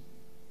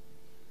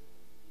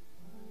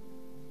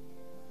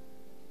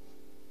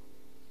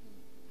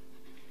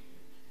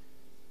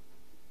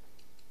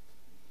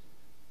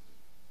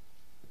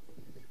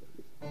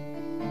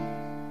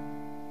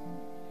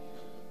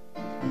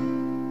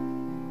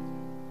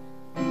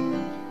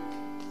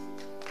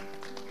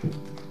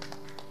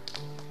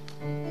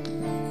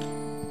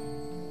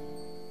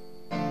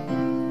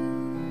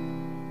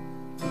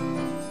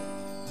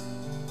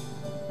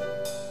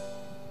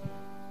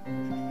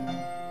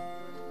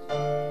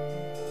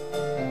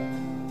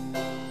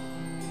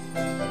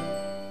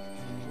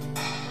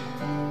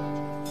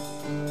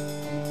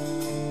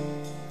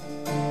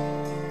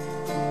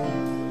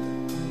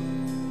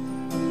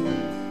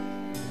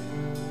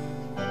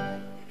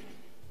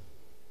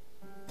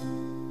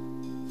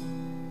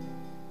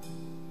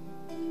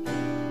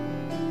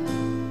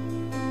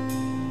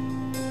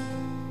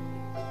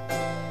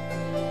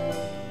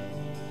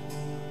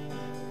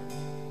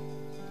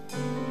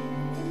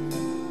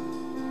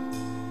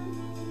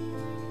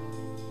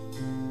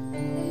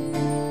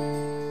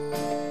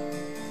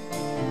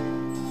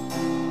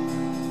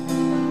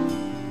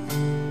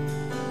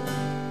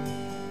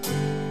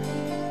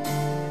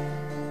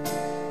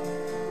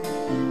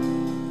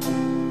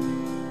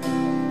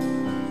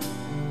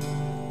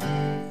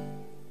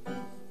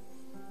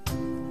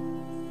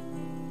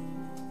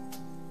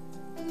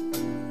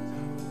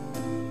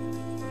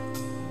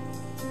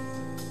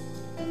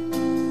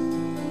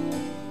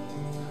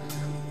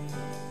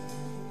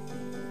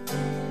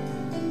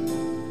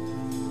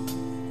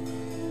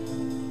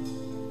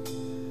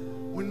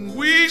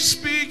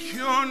 Speak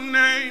your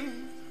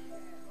name,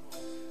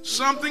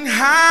 something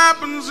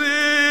happens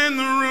in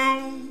the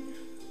room.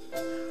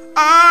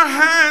 Our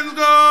hands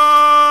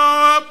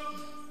go up.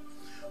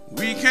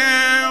 We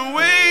can't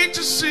wait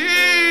to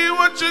see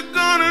what you're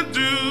gonna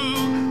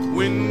do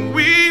when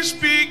we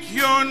speak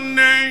your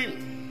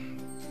name.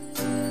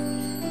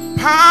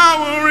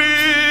 Power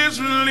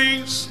is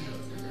released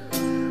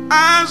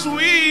as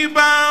we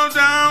bow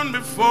down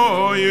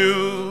before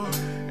you.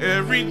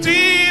 Every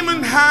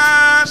demon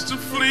has to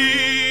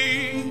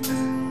flee.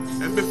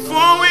 And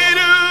before we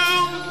do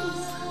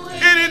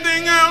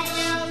anything else,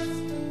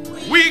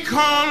 we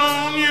call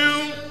on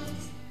you.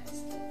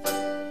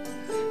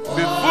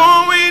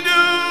 Before we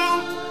do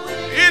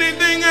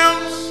anything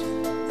else,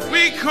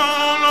 we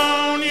call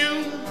on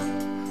you.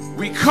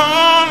 We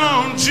call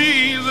on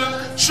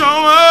Jesus. Show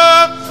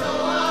up.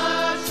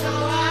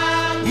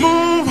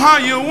 Move how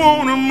you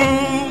want to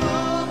move.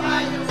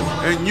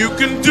 And you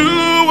can do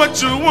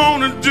what you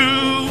want to do.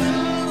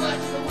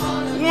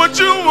 What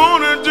you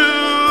want to do.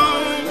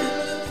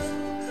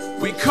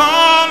 We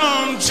call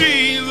on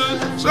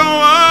Jesus. Show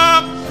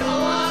up.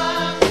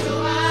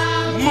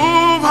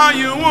 Move how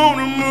you want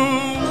to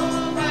move.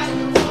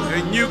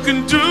 And you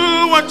can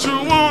do what you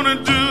want to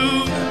do.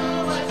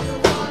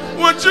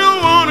 what you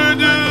want to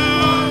do.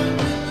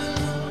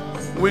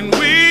 When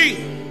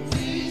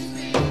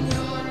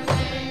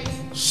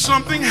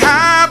something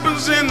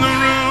happens in the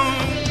room,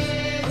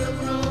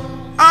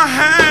 our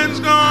hands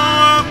go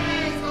up.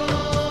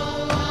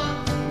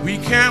 We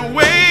can't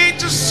wait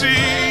to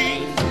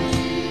see.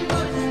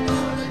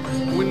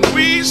 When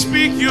we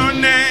speak your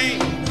name,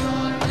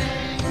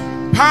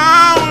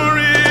 power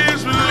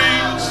is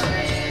released.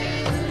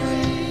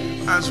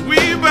 As we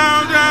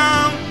bow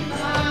down,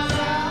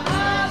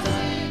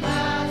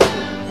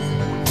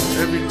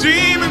 every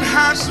demon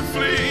has to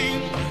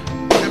flee.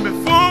 And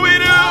before we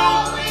do,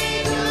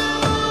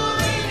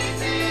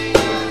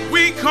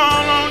 we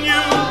call on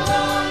you.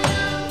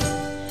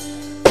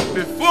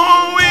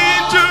 Before we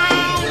do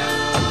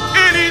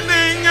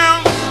anything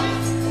else,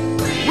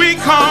 we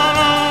call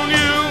on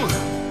you.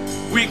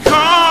 We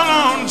call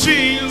on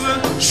Jesus.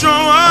 Show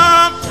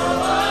up.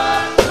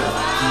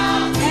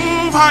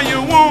 Move how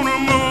you want to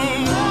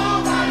move.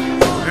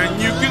 And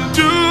you can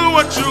do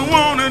what you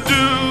want to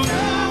do.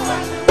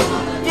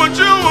 What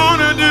you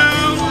want to do.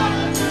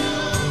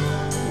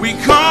 We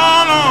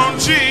call on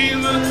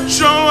Jesus.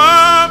 Show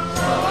up.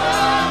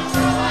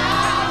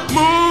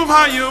 Move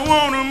how you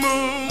want to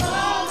move.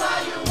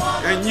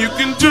 And you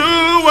can do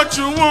what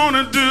you want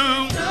to do.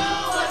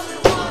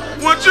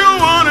 What you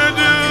want to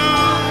do.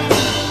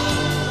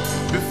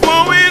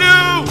 Before we do,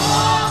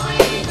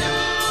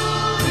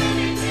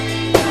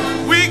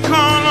 we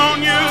call on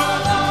you.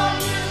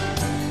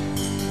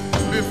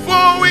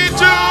 Before we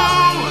do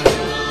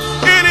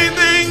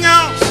anything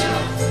else,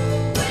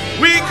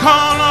 we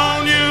call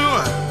on you.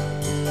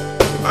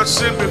 I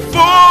said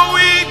before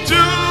we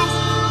do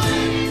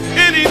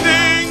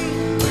anything,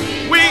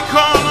 we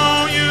call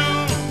on you.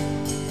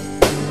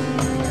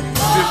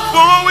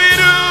 Before we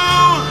do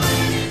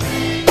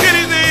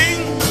anything,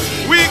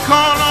 we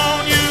call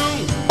on you.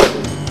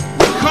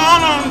 We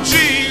call on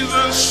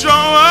Jesus. Show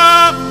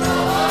up.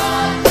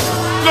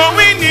 Lord,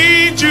 we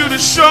need you to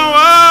show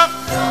up.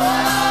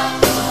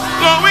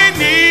 Lord, we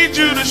need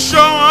you to show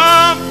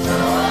up.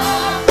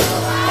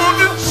 Won't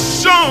you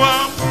show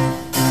up?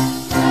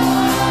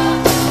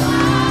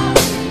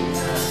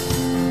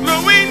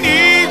 Lord, we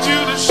need you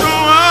to show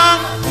up.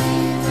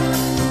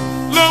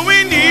 Lord,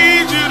 we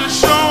need you to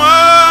show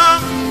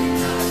up.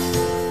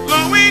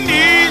 Lord, we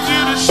need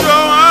you to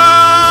show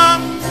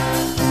up.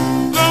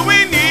 Lord,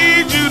 we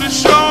need you to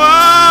show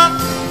up.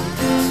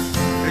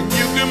 And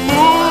you can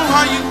move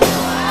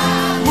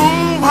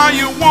how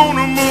you want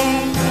to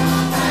move.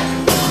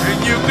 And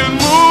you can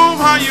move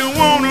how you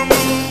want to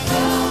move.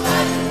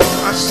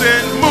 I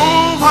said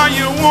move how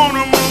you want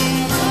to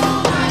move.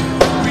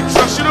 We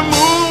trust you to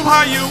move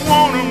how you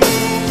want to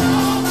move.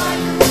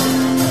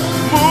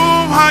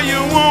 Move how you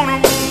want to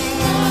move.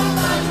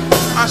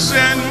 I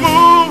said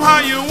move how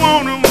you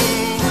want to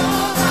move.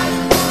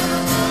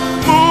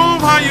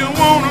 Move how you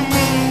want to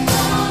move.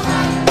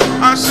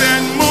 I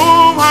said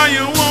move how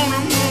you want to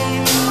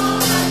move.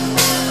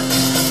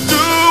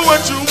 Do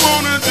what you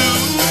want to do.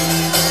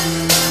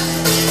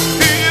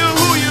 Heal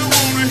who you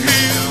want to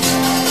heal.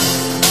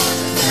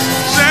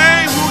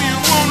 Say who you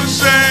want to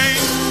say.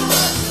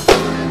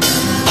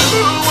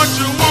 Do what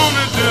you want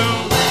to do.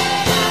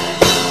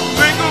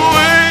 Make a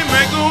way,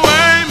 make a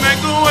way,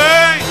 make a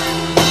way.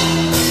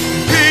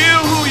 Heal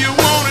who you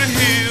want to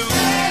heal.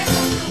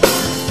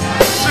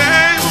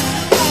 Say who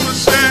you want to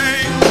say.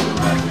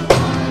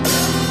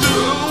 Do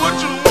what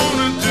you want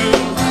to do.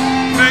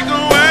 Make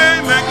a way,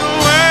 make a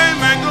way,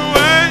 make a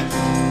way.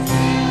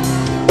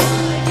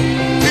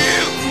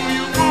 Heal who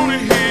you want to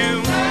heal.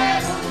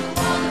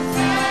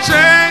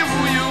 Say who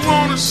you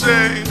want to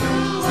say.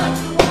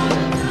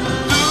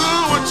 Do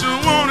what you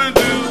want to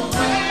do.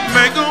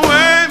 Make a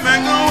way,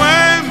 make a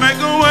way,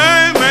 make a way,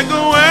 make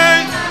a way.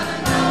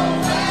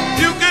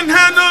 You can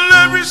handle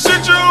every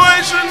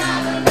situation.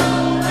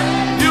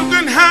 You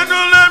can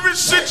handle every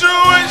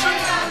situation.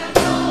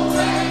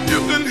 You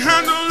can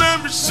handle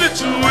every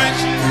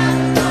situation.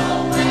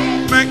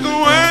 Make a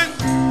way,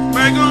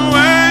 make a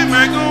way,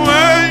 make a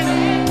way.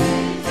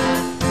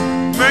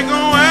 Make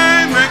a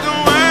way, make a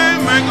way,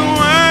 make a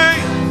way.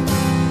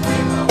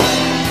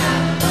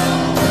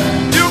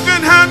 You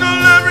can handle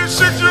every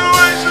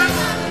situation.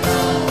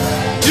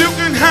 You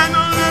can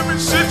handle every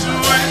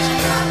situation.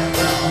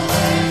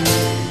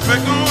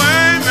 Make a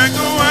way, make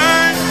a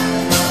way.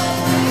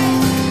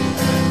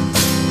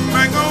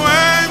 Make a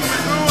way,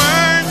 make a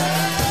way.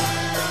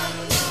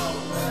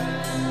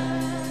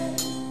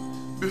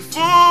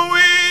 Before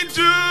we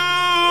do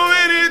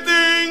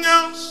anything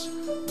else,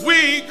 we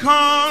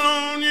call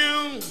on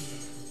you.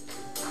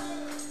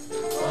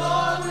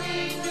 Before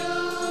we do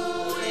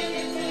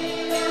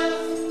anything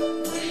else,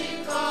 we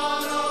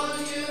call on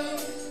you.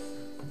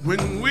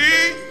 When We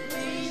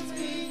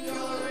speak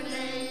your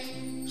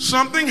name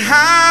something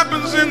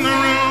happens in the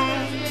room,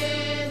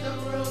 in the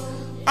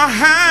room. our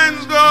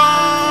hands go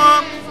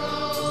up.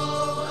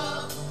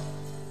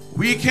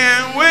 We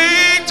can't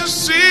wait to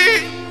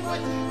see. What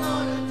you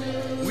gonna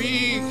do?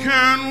 We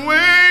can't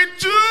wait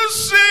to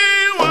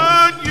see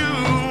what you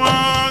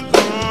are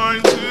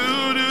going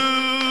to do.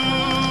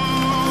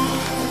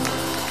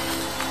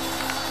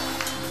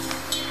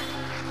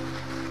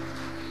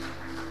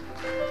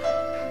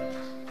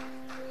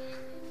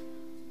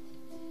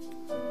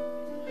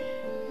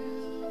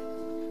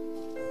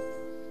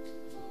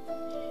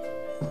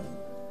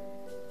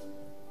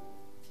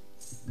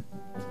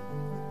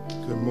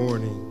 Good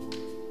morning.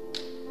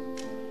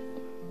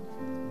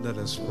 Let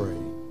us pray.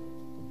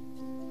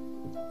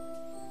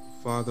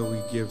 Father, we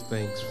give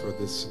thanks for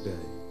this day.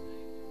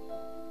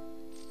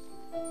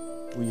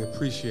 We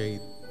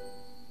appreciate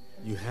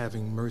you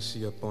having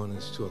mercy upon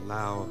us to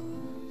allow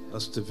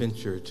us to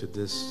venture to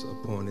this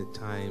appointed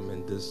time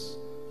and this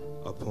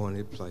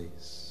appointed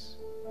place.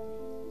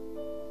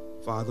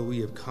 Father, we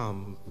have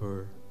come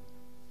for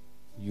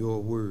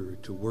your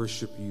word to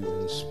worship you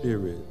in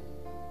spirit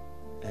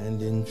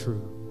and in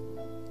truth.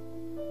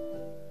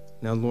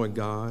 Now, Lord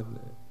God,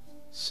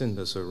 send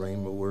us a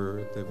rhema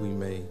word that we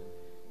may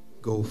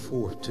go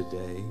forth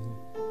today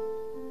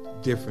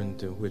different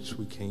than which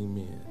we came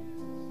in.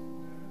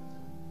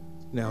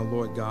 Now,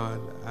 Lord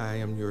God, I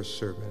am your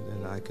servant,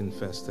 and I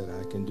confess that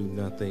I can do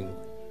nothing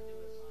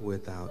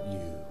without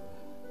you.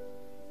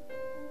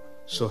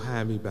 So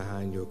hide me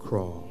behind your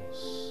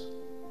cross.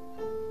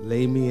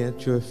 Lay me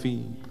at your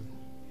feet.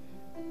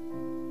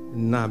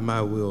 Not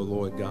my will,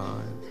 Lord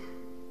God.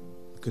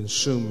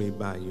 Consume me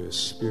by your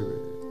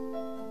spirit.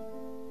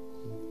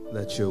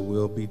 Let your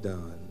will be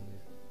done.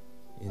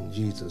 In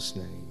Jesus'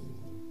 name,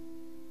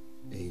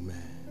 amen.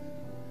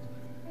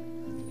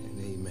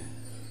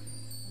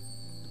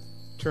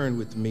 Turn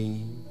with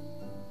me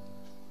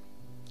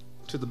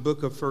to the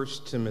book of 2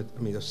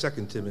 Timothy,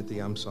 2 Timothy,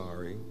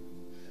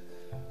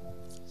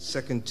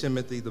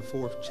 the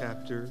 4th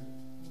chapter.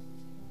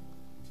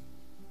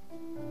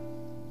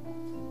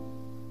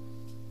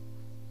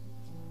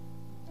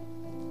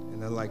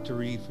 And I'd like to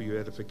read for your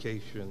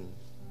edification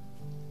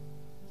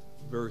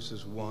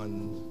verses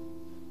 1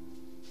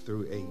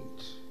 through 8.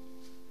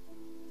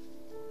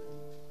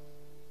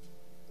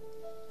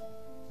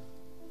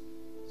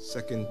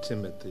 Second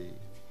Timothy,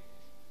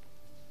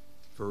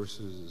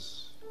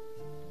 verses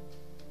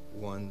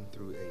 1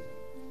 through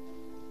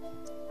 8.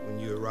 When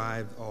you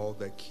arrive, all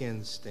that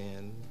can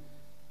stand,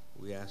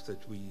 we ask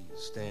that we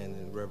stand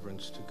in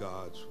reverence to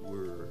God's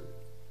word.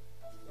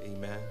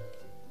 Amen.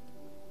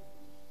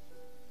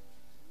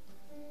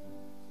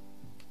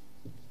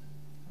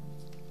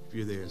 If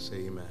you're there,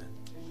 say amen.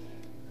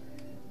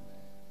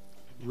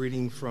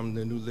 Reading from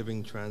the New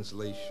Living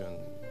Translation.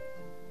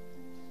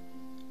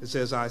 It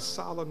says, I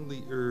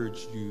solemnly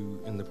urge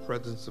you in the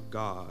presence of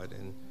God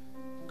and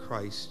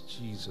Christ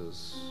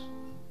Jesus,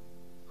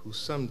 who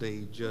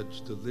someday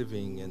judged the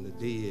living and the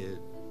dead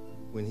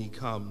when he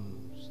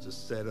comes to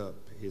set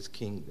up his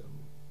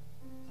kingdom.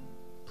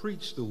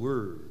 Preach the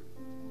word,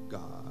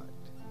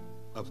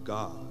 of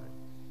God.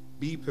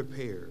 Be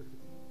prepared,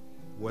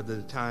 whether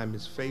the time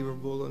is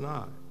favorable or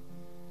not.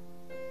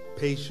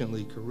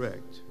 Patiently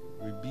correct,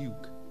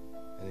 rebuke,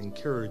 and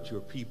encourage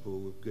your people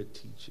with good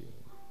teaching.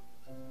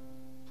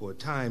 For a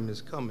time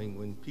is coming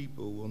when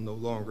people will no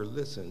longer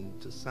listen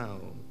to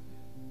sound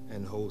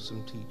and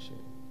wholesome teaching.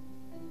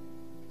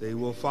 They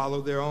will follow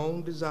their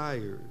own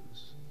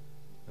desires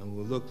and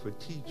will look for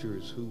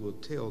teachers who will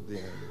tell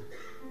them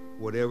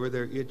whatever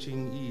their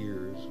itching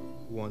ears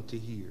want to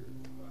hear.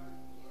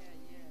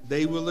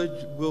 They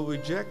will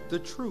reject the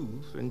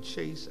truth and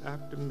chase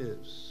after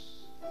myths.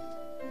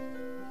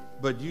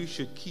 But you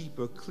should keep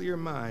a clear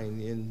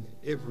mind in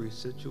every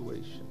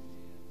situation.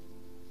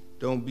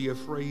 Don't be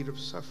afraid of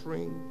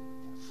suffering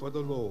for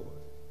the Lord.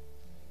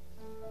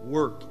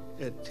 Work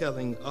at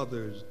telling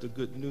others the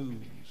good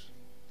news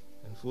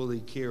and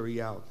fully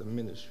carry out the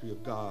ministry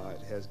of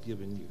God has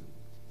given you.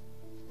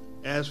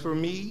 As for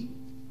me,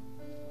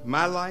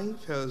 my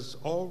life has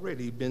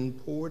already been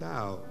poured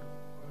out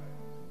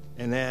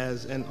and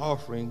as an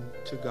offering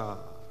to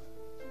God.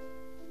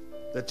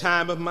 The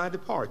time of my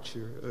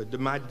departure,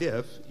 my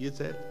death, is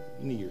at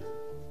near.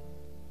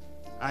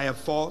 I have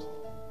fought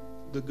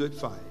the good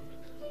fight.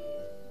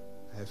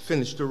 I have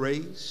finished the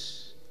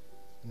race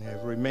and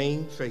have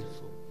remained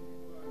faithful.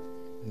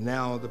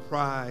 Now the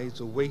prize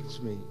awaits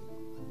me,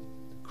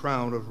 the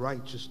crown of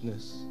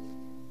righteousness,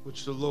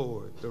 which the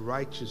Lord, the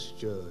righteous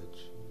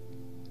judge,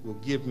 will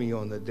give me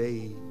on the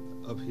day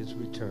of his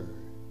return.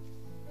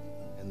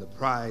 And the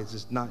prize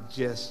is not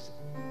just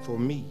for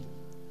me,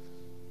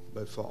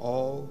 but for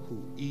all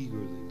who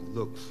eagerly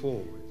look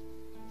forward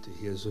to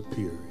his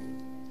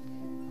appearing.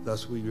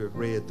 Thus we have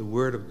read the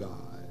word of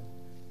God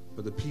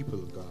for the people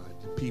of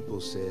God. The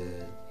people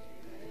said,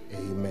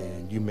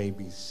 amen. You may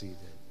be seated.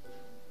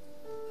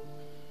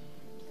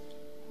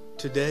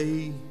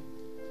 Today,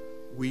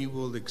 we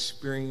will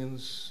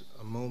experience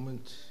a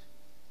moment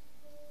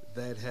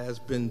that has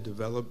been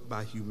developed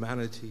by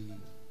humanity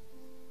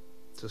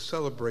to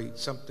celebrate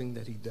something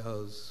that he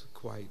does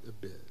quite a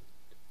bit.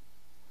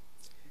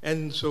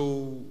 And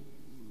so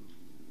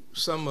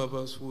some of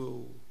us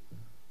will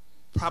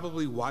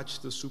probably watch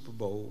the Super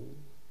Bowl.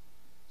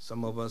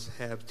 Some of us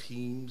have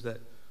teams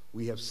that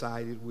we have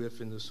sided with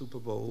in the Super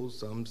Bowl.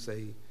 Some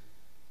say,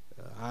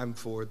 I'm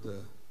for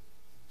the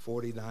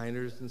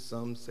 49ers, and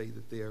some say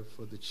that they're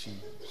for the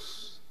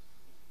Chiefs.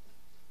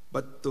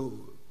 But the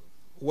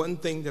one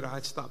thing that I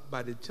stopped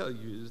by to tell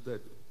you is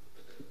that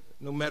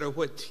no matter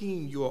what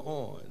team you're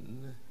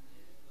on,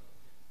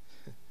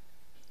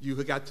 you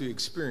have got to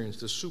experience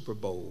the Super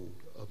Bowl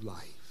of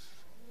life.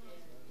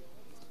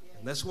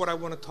 And that's what I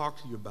want to talk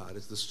to you about,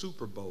 is the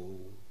Super Bowl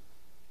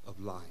of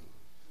life.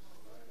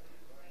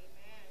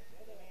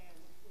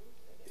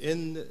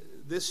 In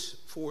this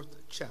 4th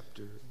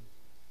chapter,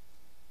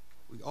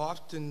 we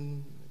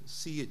often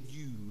see it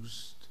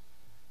used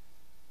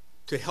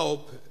to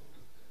help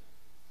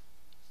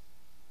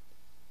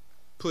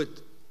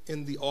put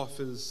in the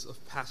office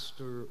of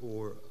pastor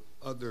or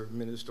other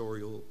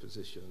ministerial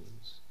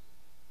positions,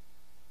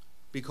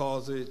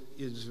 because it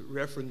is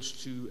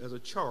referenced to as a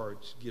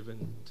charge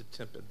given to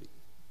Timothy.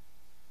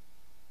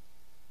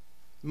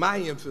 My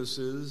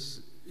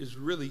emphasis is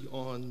really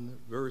on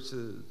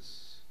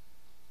verses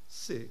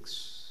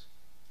 6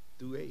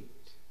 through 8.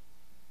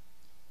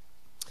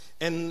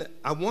 And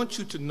I want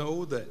you to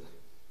know that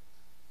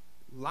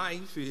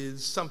life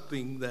is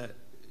something that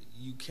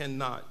you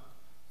cannot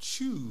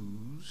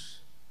choose.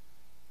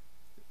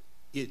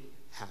 It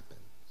happens.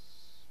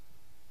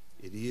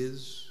 It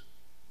is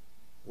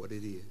what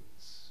it is.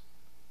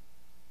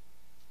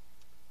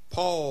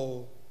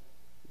 Paul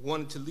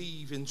wanted to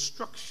leave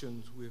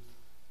instructions with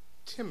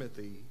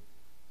Timothy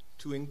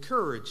to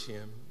encourage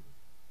him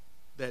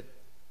that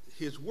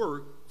his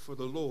work for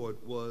the Lord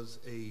was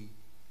an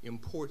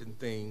important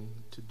thing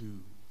to do.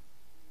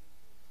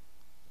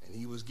 And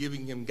he was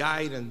giving him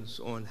guidance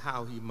on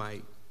how he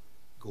might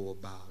go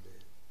about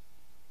it.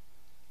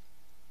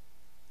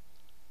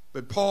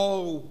 But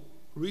Paul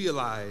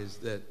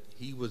realized that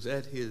he was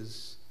at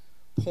his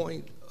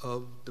point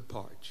of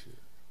departure.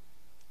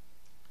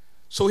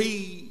 So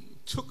he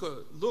took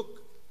a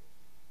look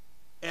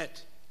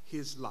at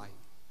his life.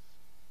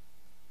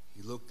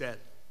 He looked at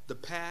the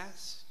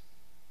past,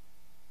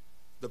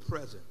 the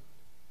present,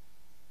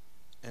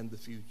 and the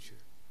future.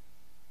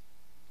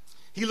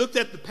 He looked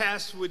at the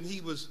past when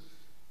he was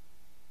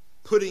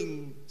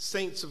putting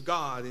saints of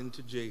God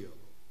into jail,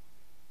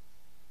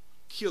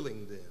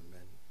 killing them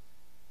and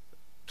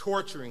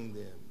torturing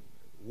them,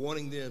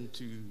 wanting them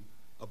to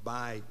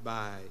abide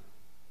by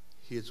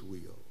his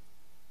will.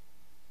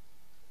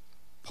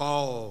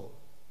 Paul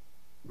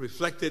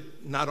reflected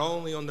not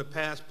only on the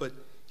past, but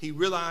he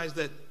realized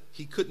that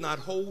he could not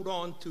hold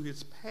on to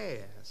his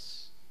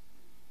past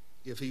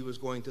if he was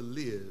going to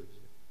live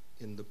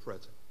in the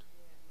present.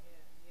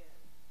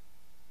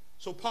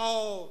 So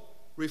Paul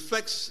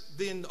reflects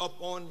then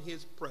upon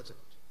his present.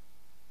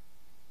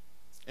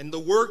 And the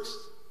works,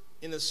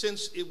 in a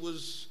sense, it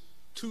was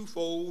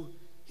twofold.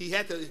 He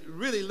had to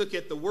really look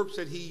at the works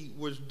that he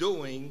was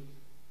doing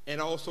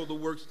and also the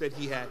works that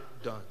he had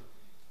done.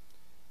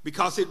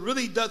 Because it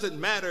really doesn't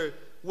matter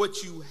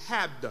what you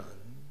have done.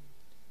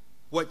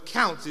 What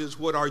counts is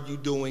what are you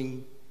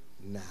doing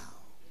now.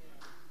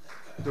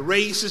 The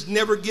race is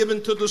never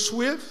given to the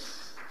swift,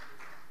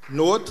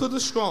 nor to the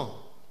strong,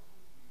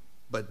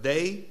 but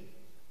they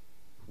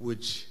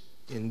which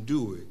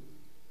endure it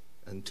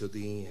unto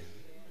the end.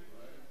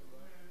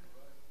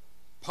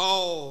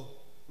 Paul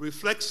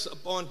reflects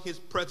upon his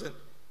present,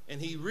 and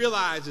he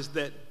realizes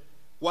that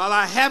while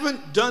I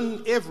haven't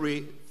done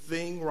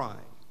everything right,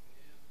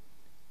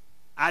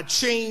 I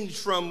changed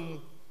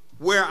from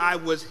where I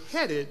was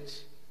headed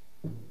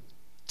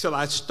till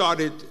I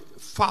started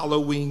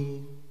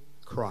following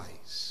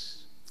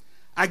Christ.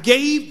 I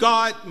gave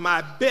God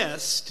my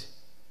best,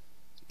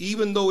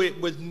 even though it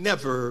was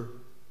never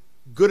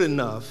good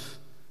enough,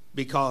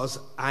 because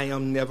I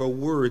am never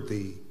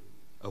worthy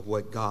of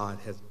what God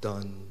has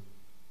done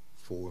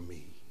for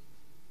me.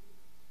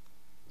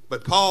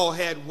 But Paul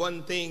had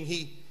one thing.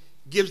 He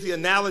gives the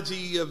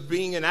analogy of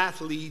being an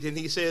athlete, and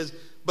he says,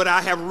 but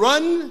I have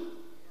run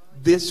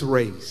this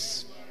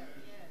race.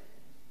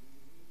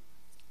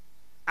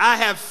 I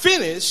have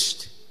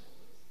finished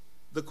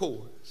the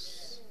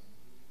course.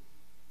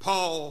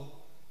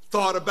 Paul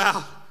thought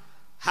about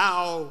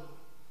how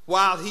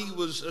while he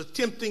was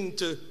attempting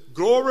to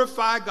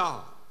glorify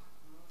God,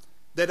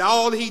 that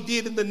all he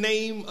did in the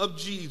name of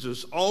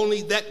Jesus,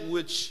 only that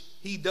which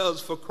he does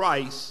for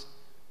Christ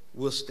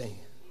will stand.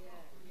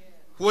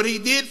 What he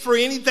did for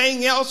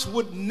anything else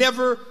would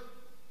never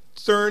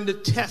turn the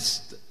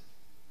test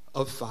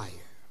of fire.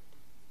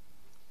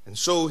 And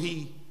so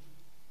he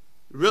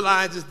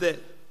realizes that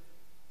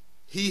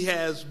he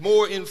has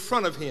more in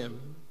front of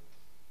him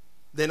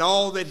than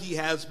all that he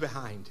has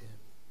behind him.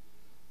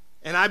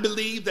 And I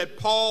believe that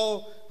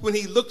Paul, when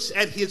he looks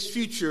at his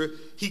future,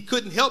 he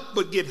couldn't help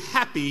but get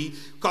happy,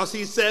 because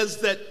he says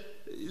that,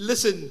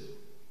 listen,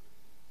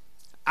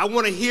 I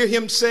want to hear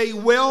him say,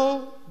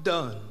 well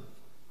done,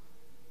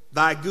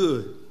 thy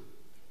good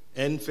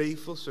and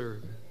faithful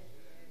servant.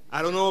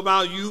 I don't know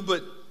about you,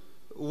 but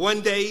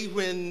one day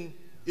when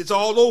it's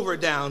all over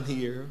down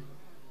here,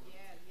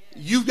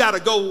 you've got to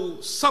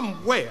go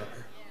somewhere.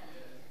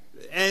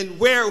 And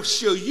where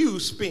shall you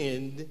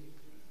spend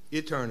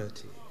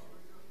eternity?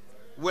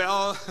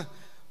 Well,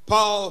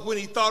 Paul, when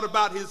he thought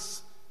about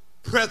his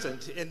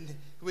present and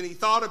when he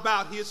thought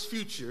about his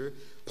future,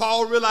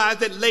 Paul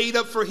realized that laid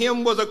up for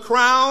him was a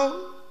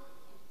crown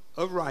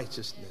of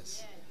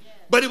righteousness.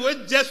 But it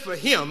wasn't just for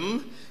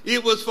him.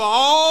 It was for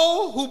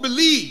all who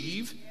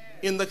believe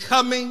in the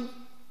coming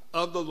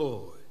of the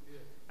Lord.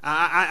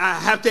 I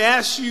have to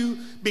ask you,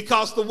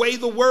 because the way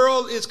the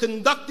world is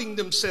conducting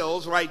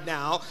themselves right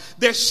now,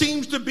 there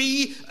seems to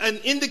be an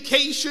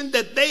indication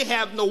that they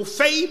have no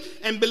faith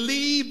and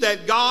believe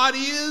that God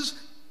is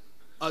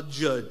a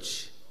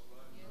judge,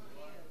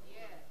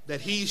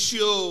 that he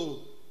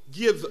shall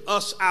give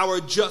us our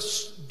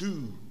just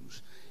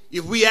dues.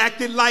 If we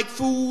acted like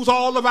fools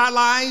all of our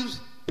lives,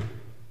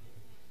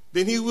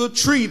 then he will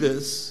treat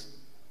us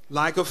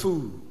like a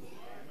fool.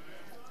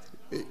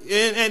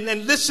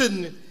 And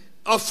listen,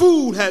 a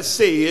fool has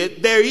said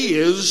there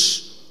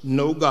is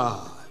no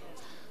God.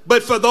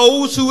 But for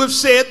those who have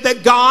said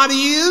that God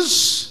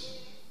is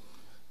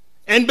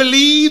and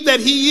believe that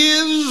he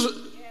is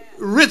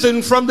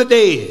risen from the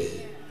dead,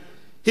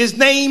 his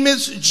name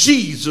is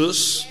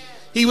Jesus,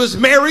 he was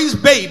Mary's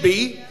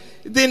baby,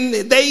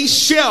 then they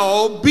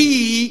shall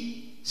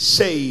be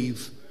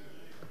saved.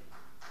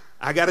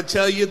 I got to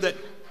tell you that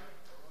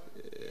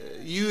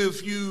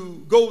if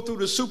you go through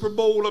the Super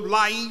Bowl of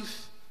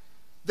life,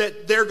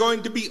 that there are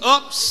going to be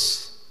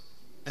ups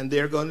and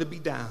there are going to be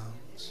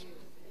downs.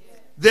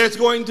 There's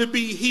going to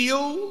be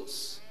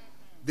hills,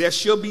 there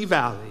shall be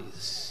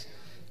valleys.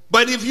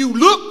 But if you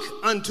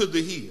look unto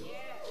the hill,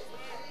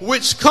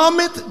 which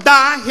cometh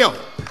thy help,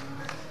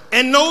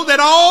 and know that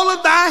all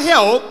of thy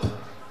help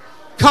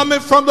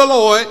cometh from the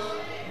Lord,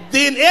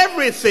 then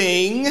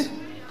everything,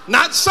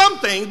 not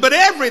something, but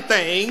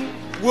everything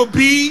will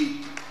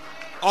be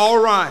all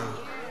right.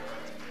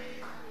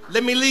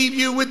 Let me leave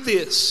you with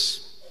this.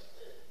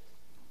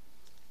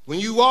 When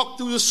you walk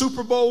through the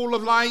Super Bowl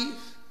of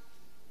life,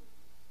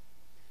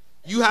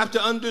 you have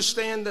to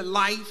understand that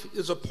life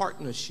is a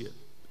partnership.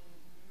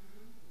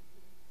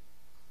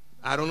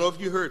 I don't know if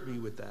you heard me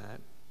with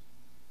that,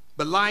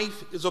 but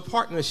life is a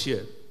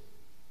partnership.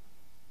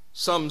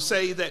 Some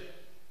say that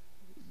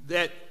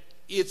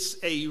it's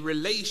a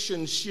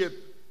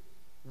relationship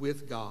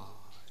with God.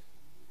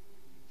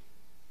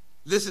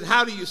 Listen,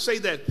 how do you say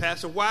that,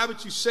 Pastor? Why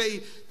would you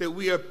say that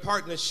we are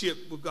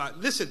partnership with God?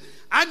 Listen,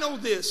 I know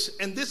this,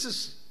 and this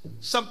is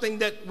something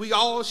that we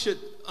all should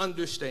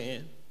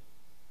understand.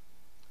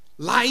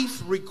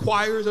 Life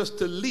requires us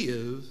to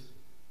live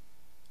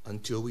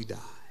until we die.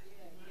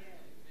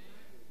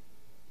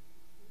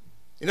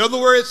 In other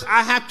words,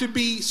 I have to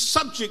be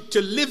subject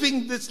to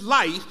living this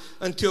life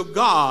until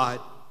God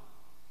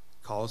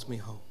calls me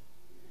home.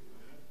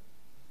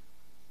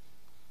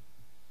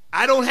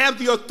 I don't have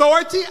the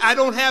authority, I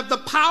don't have the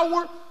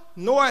power,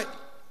 nor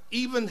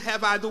even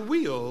have I the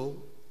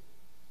will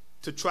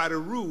to try to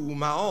rule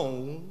my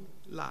own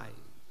life.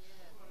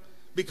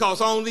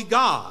 Because only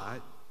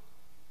God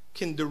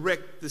can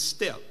direct the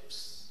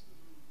steps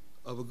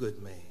of a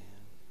good man.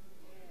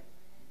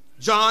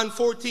 John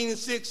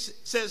 14:6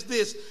 says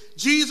this: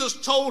 Jesus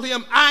told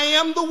him, I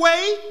am the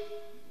way,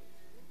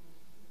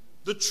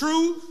 the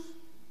truth,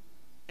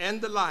 and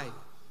the life.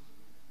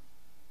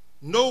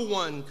 No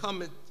one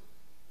cometh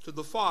to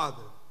the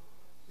Father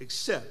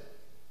except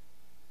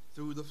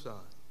through the Son.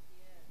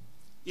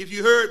 If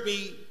you heard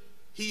me,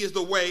 he is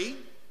the way,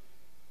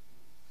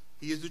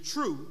 he is the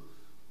truth,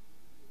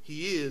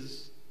 he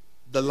is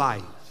the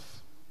life.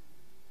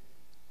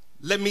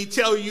 Let me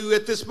tell you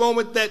at this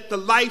moment that the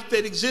life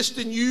that exists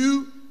in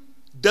you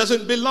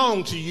doesn't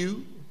belong to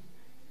you.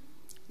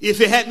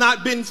 If it had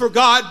not been for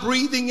God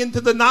breathing into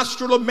the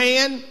nostril of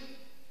man,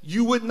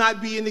 you would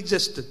not be in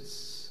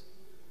existence.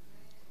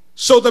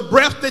 So the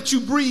breath that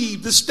you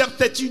breathe, the step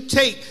that you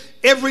take,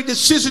 every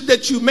decision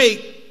that you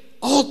make,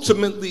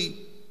 ultimately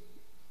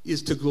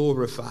is to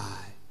glorify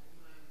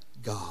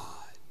God.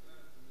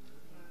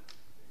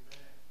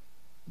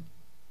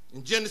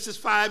 In Genesis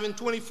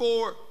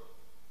 5:24,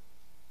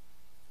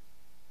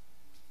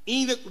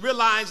 Enoch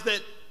realized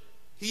that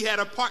he had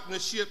a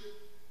partnership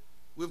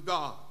with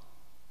God.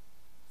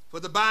 For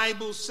the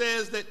Bible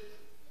says that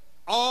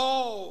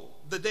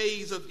all the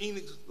days of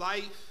Enoch's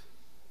life,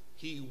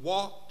 he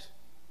walked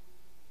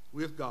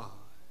with God.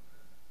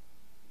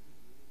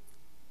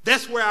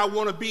 That's where I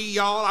want to be,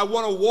 y'all. I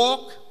want to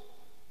walk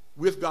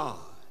with God.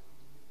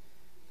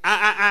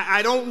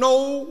 I don't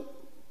know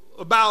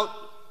about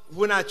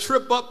when I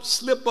trip up,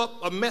 slip up,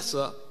 or mess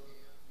up.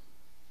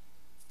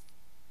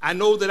 I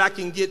know that I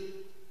can get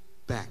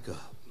back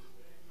up.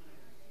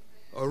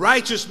 A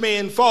righteous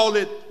man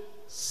falleth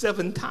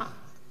 7 times,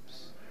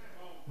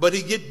 but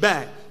he get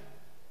back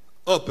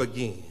up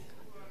again.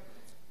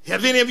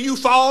 Have any of you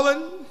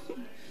fallen?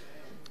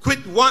 Quit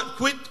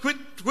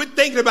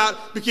thinking about it,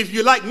 because if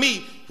you're like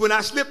me, when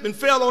I slipped and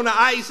fell on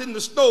the ice in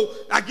the snow,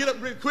 I get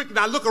up real quick and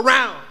I look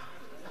around.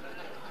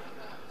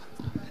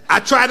 I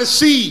try to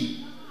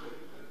see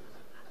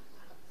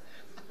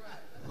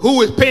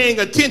who is paying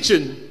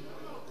attention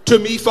to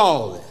me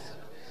falling.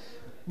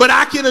 But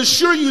I can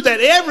assure you that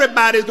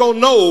everybody's going to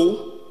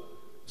know,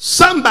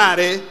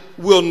 somebody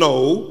will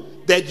know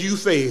that you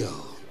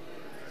fail.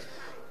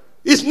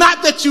 It's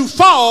not that you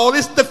fall,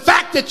 it's the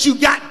fact that you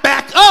got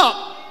back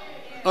up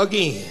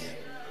again.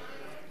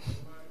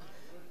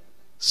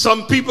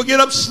 Some people get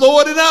up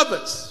slower than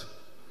others,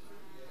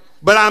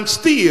 but I'm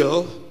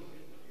still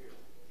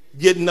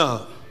getting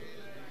up.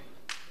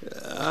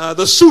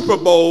 the Super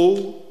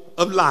Bowl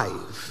of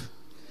life.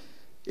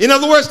 In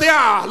other words, there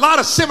are a lot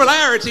of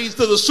similarities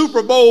to the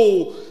Super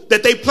Bowl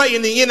that they play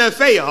in the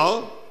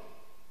NFL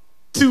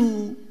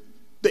to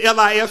the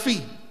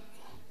LIFE.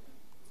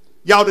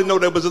 Y'all didn't know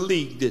there was a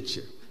league, did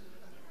you?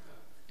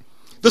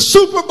 The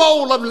Super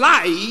Bowl of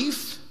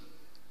life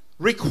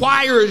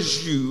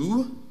requires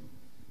you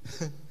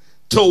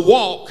to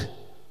walk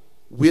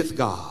with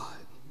God.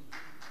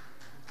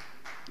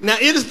 Now,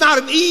 it is not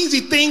an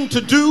easy thing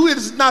to do. It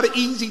is not an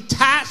easy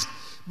task,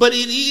 but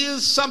it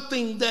is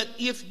something that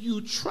if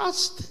you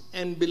trust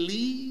and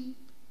believe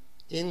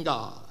in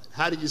God,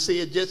 how did you say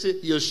it, Jesse?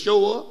 You'll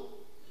show up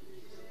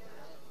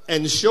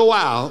and show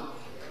out.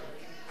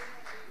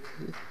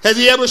 Has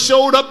he ever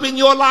showed up in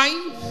your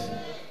life?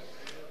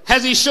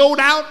 Has he showed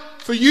out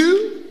for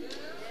you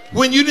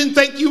when you didn't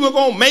think you were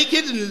going to make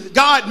it and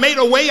God made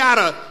a way out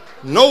of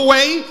no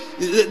way?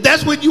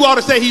 That's what you ought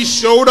to say. He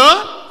showed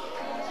up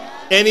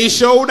and he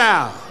showed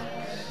out.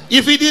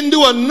 If he didn't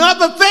do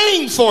another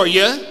thing for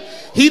you,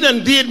 he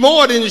done did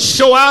more than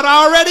show out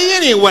already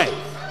anyway.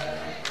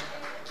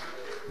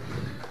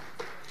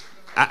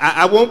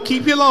 I won't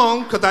keep you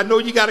long because I know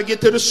you got to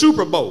get to the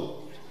Super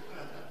Bowl.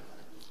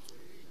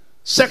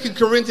 2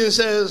 Corinthians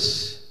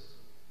says,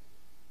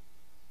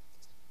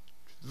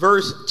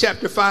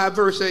 chapter 5,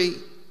 verse 8,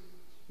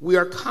 we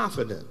are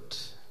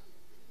confident,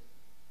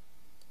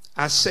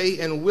 I say,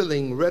 and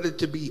willing, ready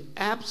to be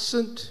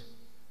absent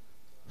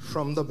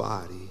from the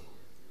body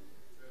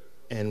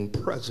and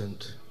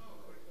present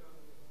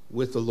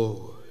with the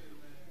Lord.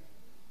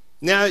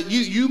 Now,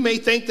 you may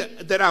think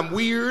that I'm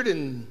weird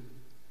and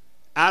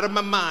out of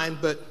my mind,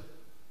 but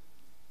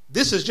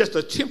this is just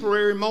a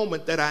temporary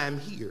moment that I am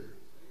here.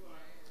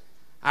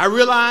 I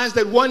realize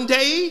that one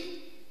day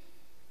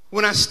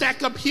when I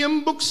stack up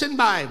hymn books and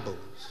Bibles,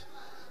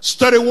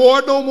 study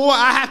War No More,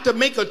 I have to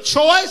make a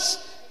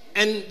choice,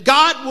 and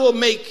God will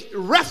make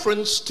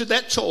reference to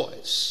that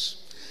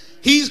choice.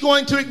 He's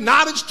going to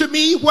acknowledge to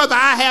me whether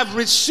I have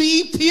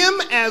received him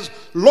as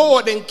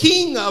Lord and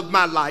King of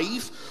my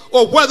life,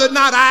 or whether or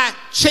not I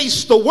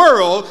chased the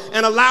world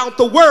and allowed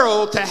the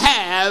world to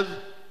have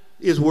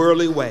his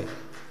worldly way.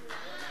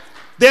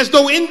 There's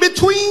no in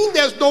between.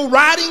 There's no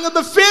riding of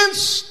the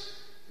fence.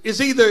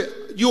 It's either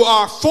you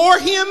are for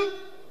him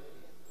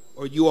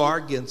or you are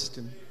against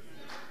him.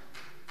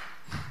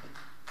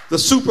 The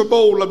Super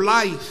Bowl of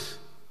life,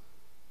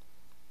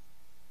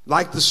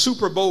 like the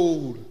Super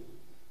Bowl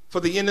for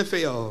the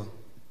NFL.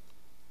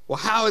 Well,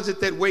 how is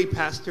it that way,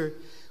 Pastor?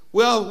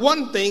 Well,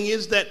 one thing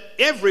is that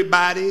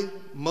everybody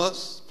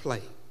must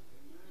play.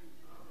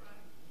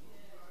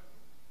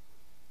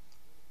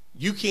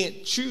 You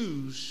can't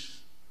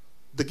choose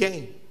the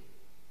game.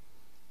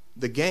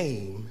 The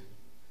game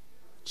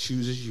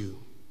chooses you.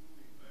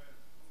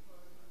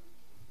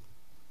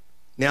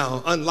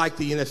 Now, unlike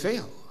the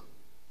NFL,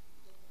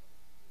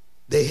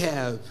 they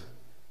have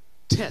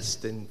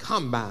tests and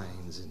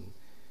combines and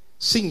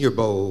Senior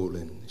Bowl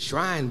and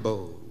Shrine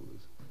Bowl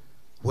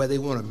where they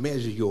want to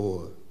measure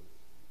your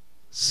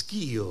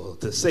skill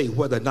to say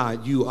whether or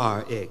not you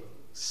are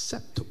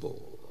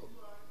acceptable.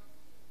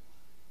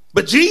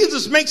 But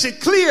Jesus makes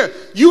it clear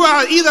you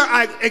are either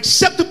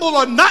acceptable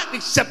or not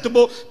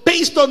acceptable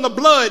based on the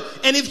blood.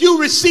 And if you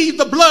receive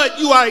the blood,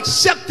 you are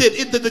accepted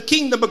into the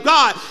kingdom of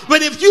God.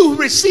 But if you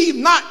receive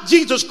not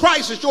Jesus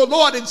Christ as your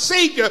Lord and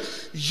Savior,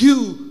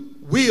 you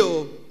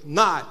will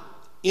not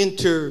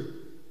enter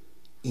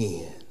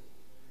in.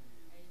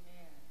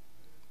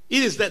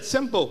 It is that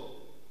simple.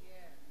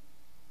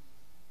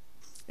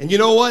 And you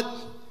know what?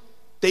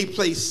 They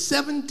play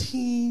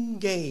 17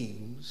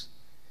 games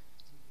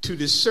to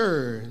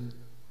discern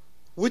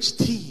which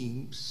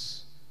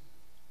teams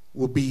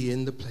will be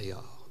in the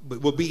playoff,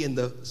 will be in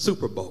the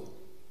Super Bowl.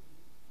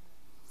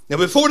 Now,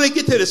 before they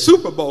get to the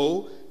Super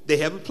Bowl, they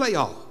have a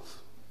playoff.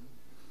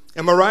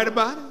 Am I right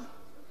about it?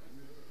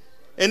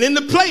 And in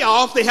the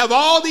playoff, they have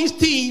all these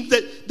teams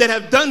that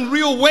have done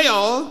real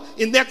well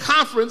in their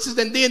conferences,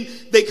 and then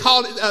they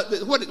call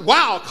it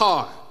wild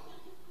card.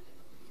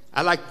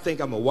 I like to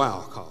think I'm a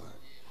wild card.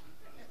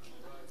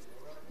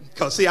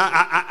 Because, see,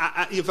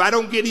 if I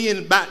don't get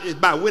in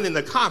by winning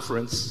the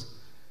conference,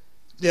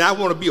 then I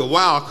want to be a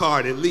wild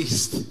card at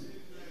least.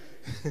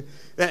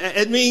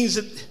 It means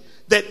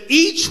that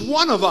each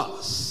one of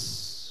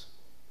us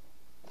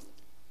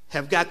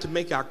have got to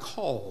make our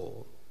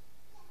call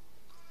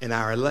and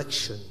our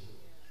election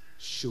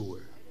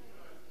sure.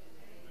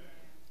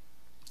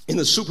 In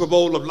the Super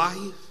Bowl of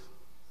life,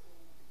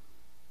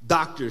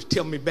 doctors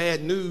tell me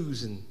bad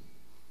news, and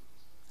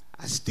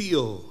I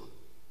still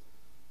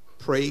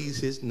praise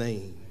his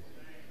name.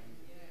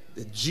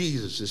 That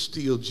Jesus is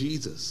still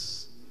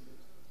Jesus.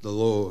 The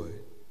Lord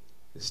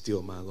is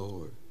still my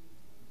Lord.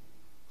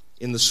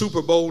 In the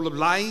Super Bowl of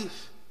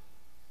life,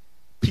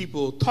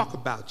 people talk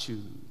about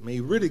you, may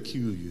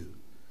ridicule you,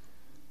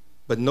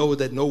 but know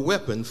that no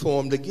weapon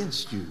formed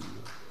against you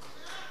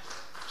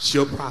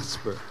shall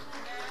prosper.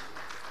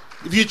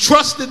 If you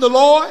trust in the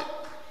Lord,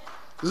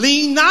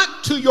 lean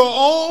not to your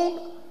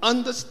own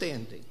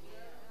understanding.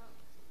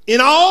 In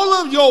all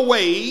of your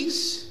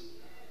ways,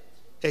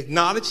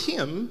 Acknowledge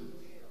him,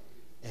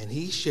 and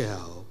he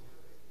shall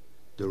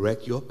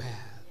direct your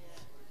path.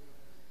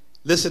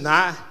 Listen,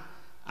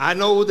 I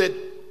know that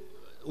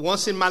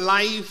once in my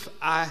life,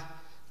 I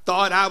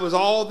thought I was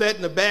all that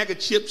in a bag of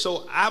chips,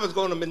 so I was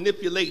going to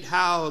manipulate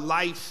how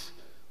life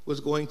was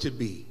going to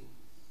be.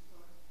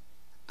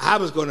 I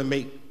was going to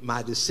make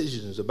my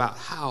decisions about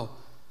how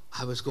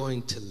I was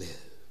going to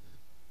live.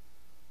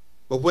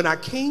 But when I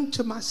came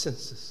to my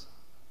senses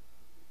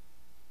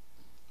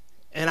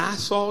and I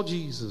saw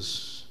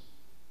Jesus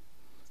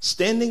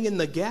standing in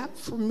the gap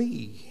for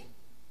me,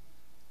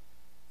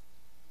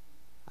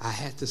 I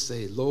had to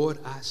say, Lord,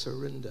 I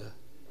surrender,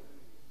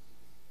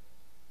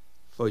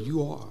 for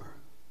you are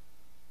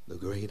the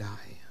great I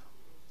am.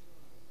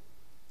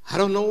 I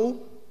don't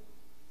know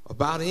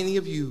about any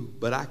of you,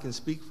 but I can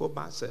speak for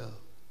myself.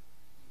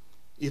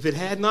 If it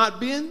had not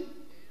been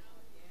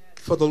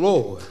for the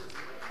Lord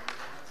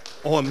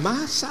on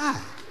my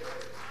side,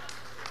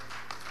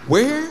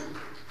 where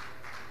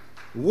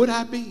would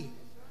I be?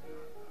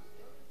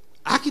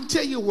 I can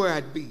tell you where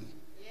I'd be.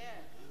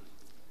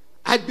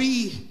 I'd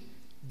be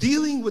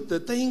dealing with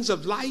the things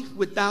of life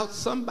without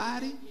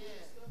somebody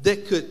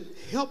that could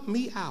help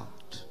me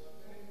out.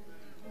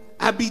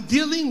 I'd be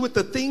dealing with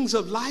the things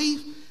of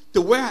life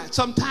to where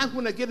sometimes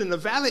when I get in the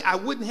valley, I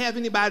wouldn't have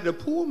anybody to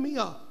pull me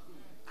up.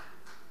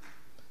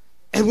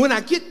 And when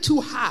I get too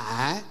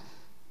high,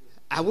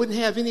 I wouldn't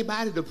have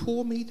anybody to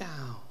pull me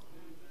down,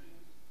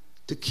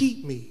 to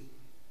keep me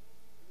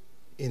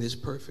in his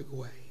perfect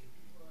way.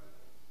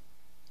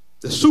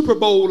 The Super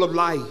Bowl of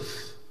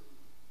life.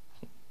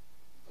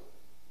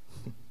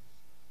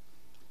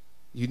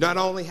 You not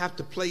only have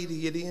to play to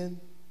get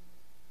in,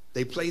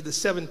 they play the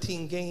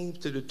 17 games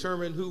to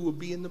determine who will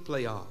be in the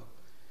playoff.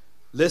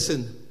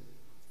 Listen,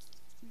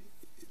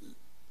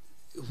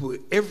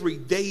 every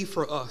day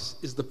for us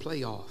is the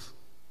playoff.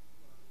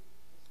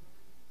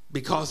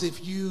 Because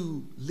if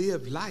you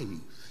live life,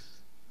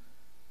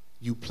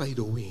 you play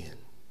to win.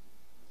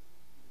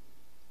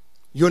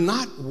 You're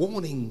not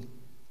wanting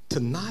to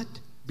not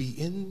be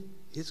in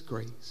his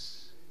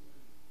grace.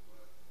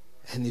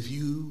 And if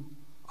you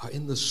are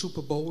in the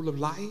Super Bowl of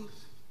life,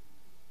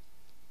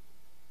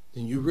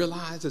 then you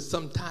realize that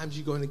sometimes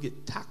you're going to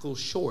get tackled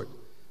short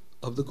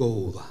of the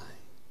goal line.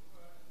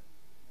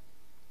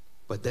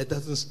 But that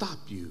doesn't stop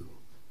you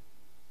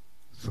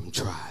from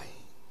trying.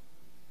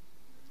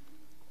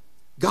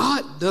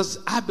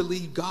 I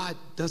believe God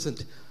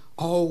doesn't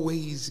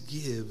always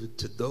give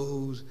to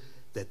those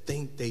that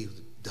think they've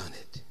done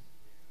it.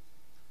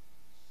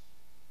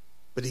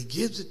 But he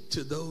gives it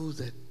to those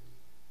that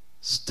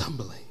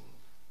stumbling,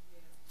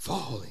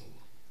 falling,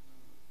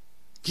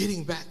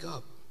 getting back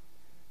up,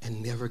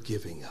 and never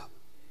giving up.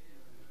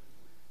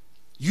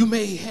 You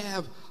may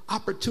have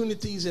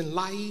opportunities in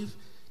life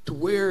to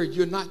where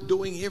you're not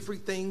doing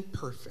everything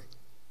perfect.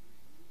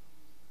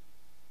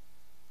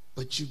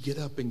 But you get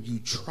up and you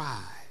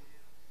try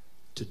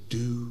to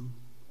do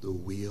the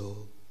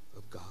will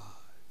of God.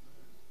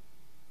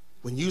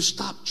 When you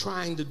stop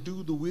trying to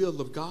do the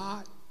will of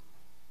God,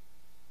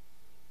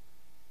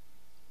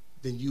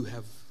 then you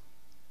have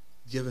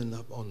given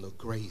up on the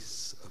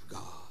grace of God.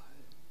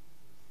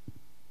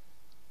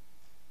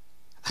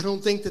 I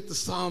don't think that the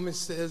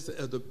psalmist says,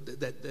 that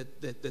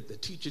the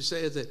teacher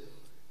says that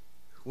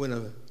when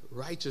a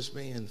righteous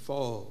man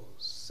falls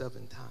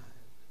 7 times.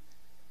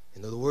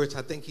 In other words,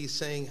 I think he's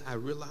saying, I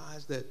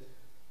realize that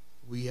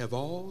we have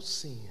all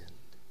sinned,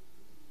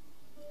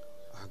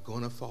 are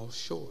going to fall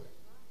short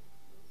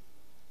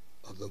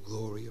of the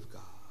glory of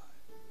God.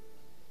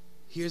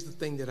 Here's the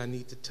thing that I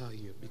need to tell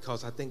you,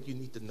 because I think you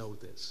need to know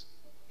this.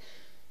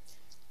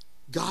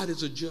 God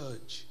is a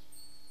judge.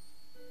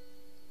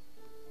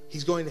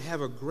 He's going to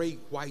have a great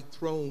white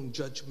throne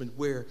judgment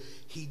where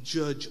he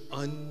judges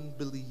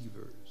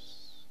unbelievers.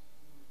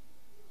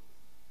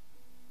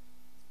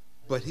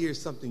 But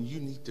here's something you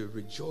need to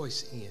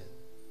rejoice in.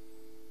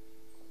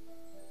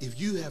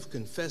 If you have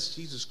confessed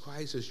Jesus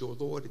Christ as your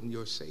Lord and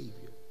your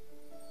Savior,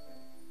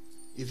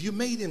 if you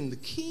made him the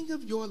king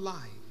of your life,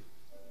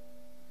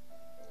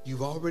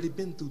 you've already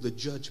been through the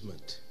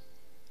judgment.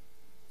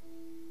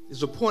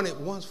 It's appointed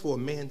once for a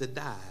man to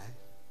die,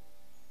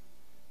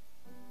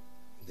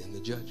 then the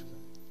judgment.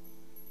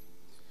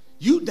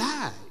 You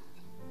died.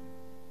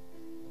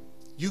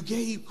 You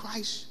gave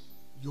Christ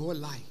your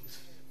life.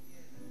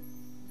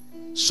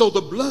 So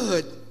the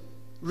blood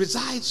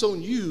resides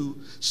on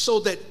you so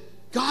that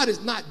God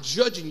is not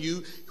judging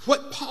you.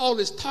 What Paul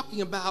is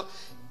talking about,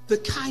 the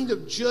kind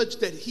of judge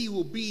that he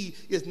will be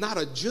is not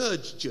a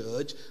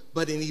judge,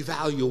 but an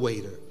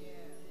evaluator.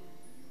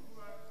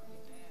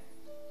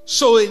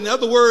 So in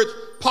other words,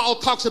 Paul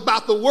talks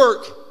about the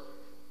work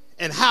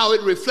and how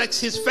it reflects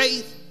his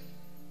faith.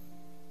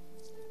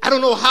 I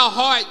don't know how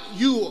hard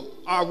you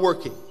are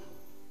working,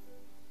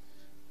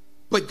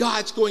 but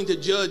God's going to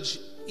judge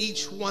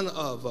each one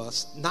of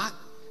us, not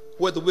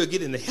whether we'll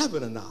get into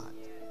heaven or not,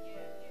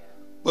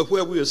 but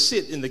where we'll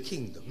sit in the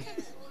kingdom.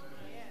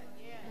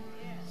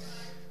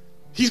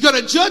 He's going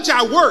to judge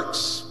our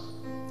works.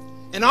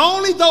 And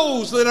only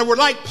those that were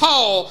like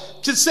Paul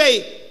to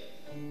say,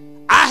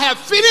 I have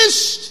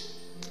finished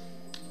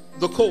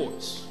the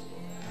course.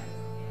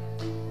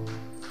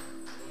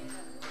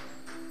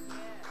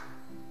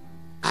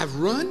 I've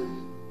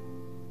run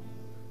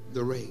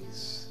the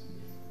race.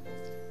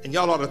 And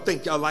y'all ought to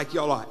think y'all like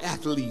y'all are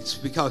athletes,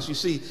 because you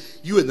see,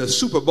 you're in the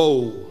Super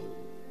Bowl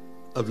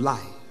of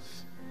life.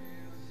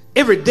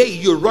 Every day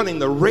you're running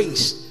the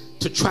race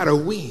to try to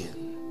win.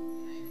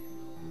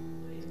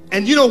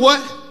 And you know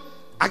what?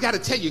 I got to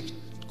tell you,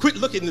 quit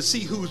looking to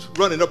see who's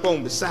running up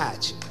on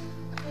beside you.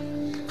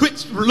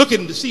 Quit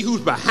looking to see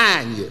who's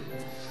behind you.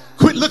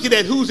 Quit looking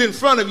at who's in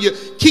front of you.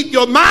 Keep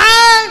your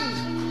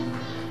mind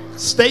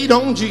stayed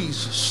on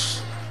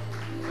Jesus,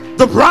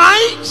 the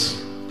bright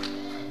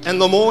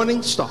and the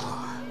morning star,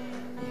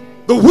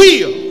 the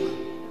wheel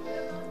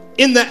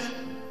in the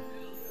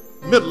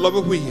middle of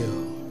a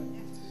wheel.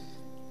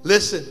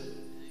 Listen,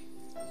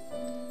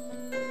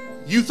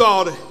 you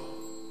thought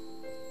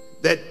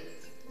that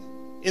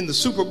in the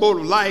Super Bowl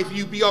of life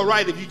you'd be all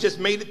right if you just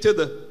made it to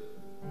the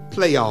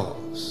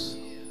playoffs,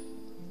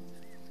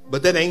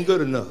 but that ain't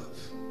good enough.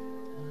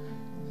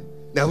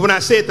 Now, when I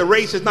said the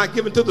race is not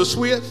given to the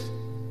swift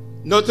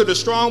nor to the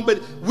strong, but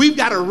we've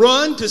got to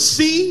run to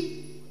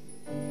see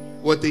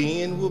what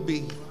the end will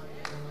be.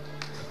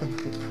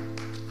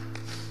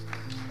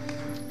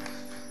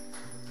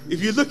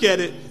 If you look at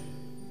it,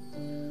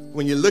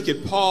 when you look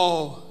at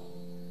Paul,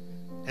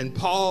 and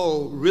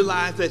Paul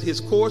realized that his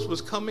course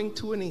was coming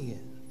to an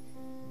end,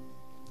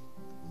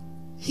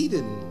 he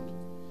didn't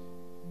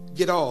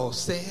get all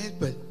sad,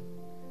 but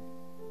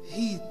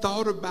he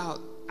thought about,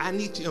 I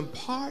need to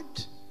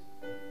impart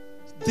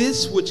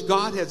this which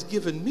God has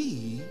given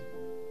me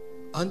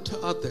unto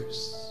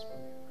others.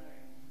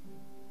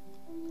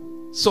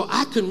 So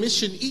I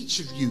commission each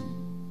of you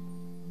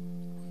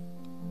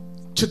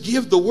to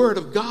give the word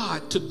of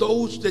God to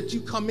those that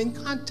you come in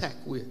contact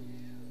with.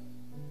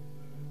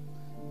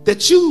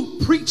 That you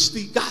preach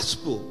the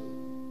gospel,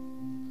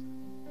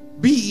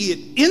 be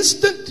it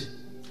instant,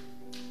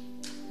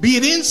 be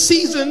it in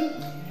season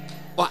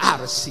or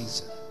out of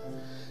season.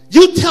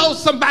 You tell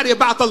somebody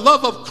about the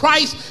love of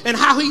Christ and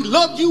how he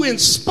loved you in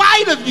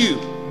spite of you.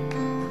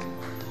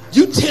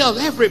 You tell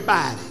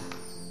everybody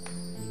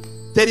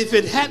that if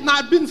it had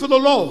not been for the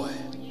Lord,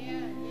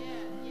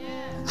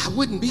 I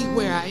wouldn't be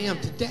where I am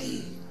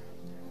today.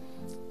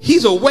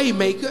 He's a way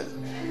maker.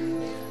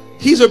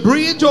 He's a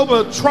bridge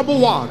over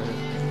troubled water.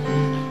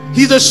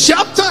 He's a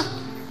shelter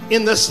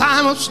in the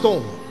time of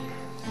storm.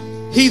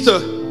 He's a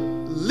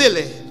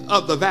lily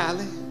of the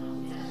valley.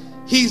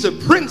 He's a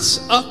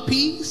prince of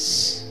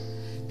peace.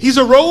 He's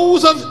a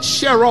rose of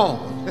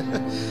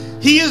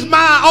Sharon. He is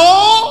my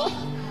all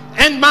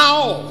and my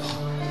all.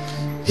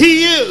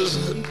 He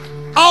is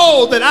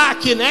all that I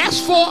can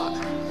ask for,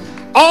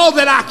 all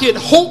that I can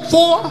hope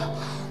for,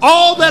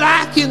 all that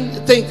I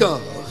can think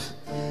of.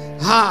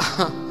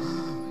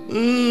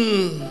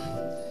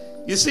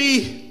 You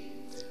see,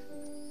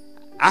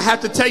 I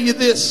have to tell you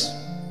this.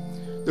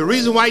 The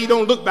reason why you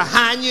don't look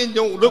behind you and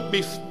don't look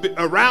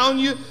around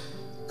you,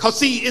 because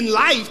see, in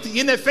life, the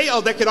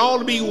NFL, there can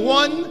only be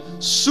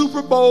one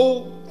Super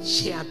Bowl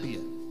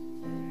champion.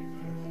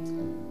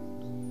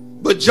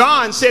 But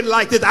John said it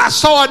like this: I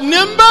saw a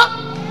number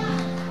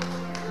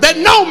that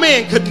no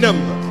man could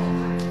number.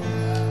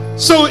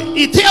 So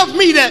it tells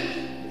me that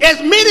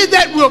as many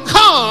that will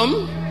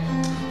come,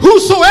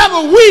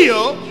 whosoever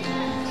will,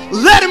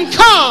 let him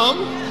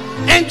come,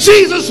 and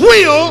Jesus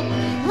will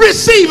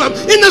receive him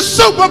in the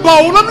Super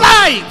Bowl of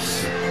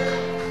life.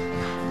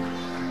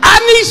 I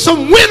need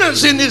some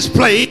winners in this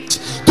place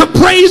to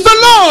praise the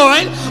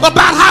Lord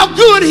about how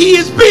good he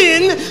has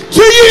been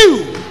to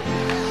you.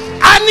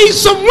 I need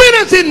some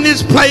winners in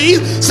this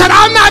place said,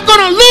 I'm not going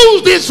to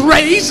lose this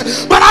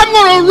race, but I'm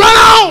going to run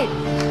on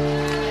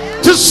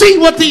to see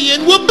what the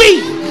end will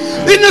be.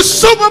 In the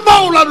Super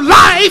Bowl of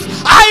life,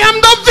 I am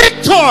the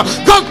victor,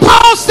 because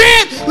Paul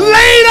said,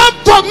 laid up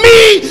for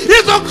me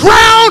is a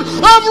crown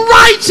of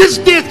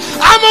righteousness.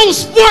 I'm going to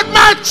sport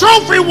my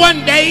trophy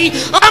one day.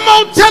 I'm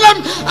going to tell him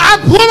I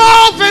put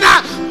off and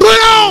I put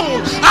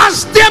on. I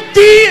stepped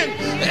in,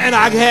 and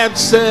I have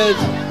said,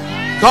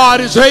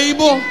 God is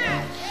able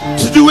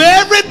to do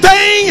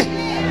everything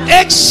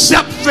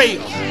except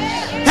fail.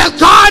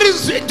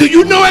 Do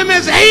you know him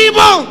as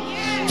able?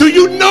 Do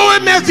you know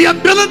him as the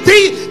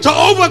ability to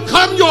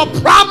overcome your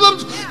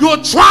problems, your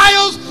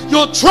trials,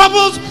 your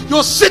troubles,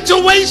 your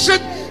situation?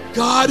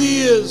 God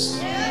is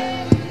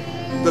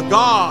the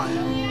God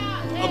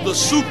of the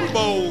Super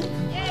Bowl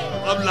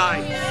of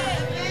life.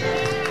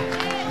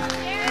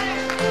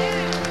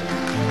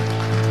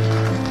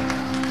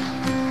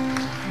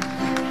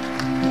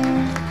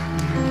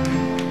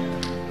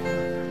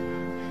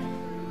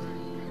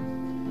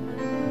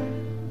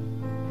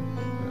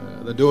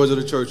 The doors of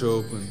the church are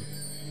open.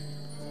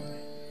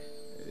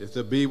 If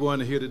there be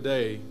one here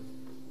today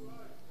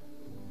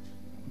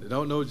that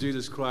don't know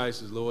Jesus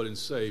Christ as Lord and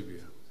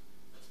Savior,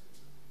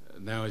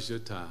 now is your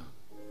time.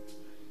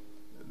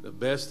 The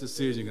best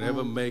decision you can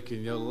ever make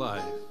in your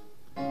life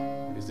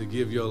is to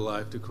give your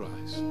life to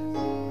Christ.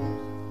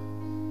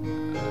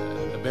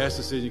 The best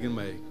decision you can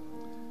make.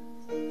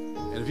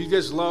 And if you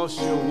just lost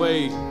your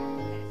way,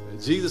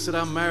 Jesus said,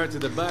 I'm married to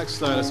the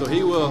backslider, so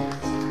he will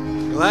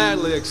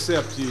gladly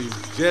accept you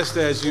just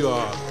as you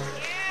are.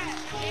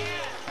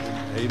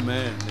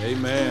 Amen,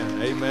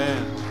 amen,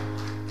 amen.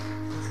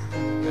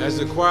 As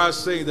the choir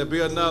sings, there'll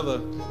be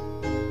another.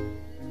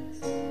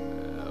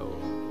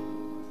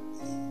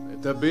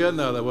 If there be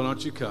another, why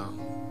don't you come?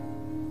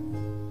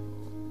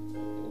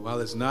 While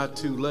it's not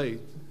too late.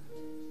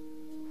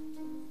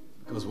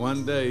 Because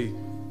one day,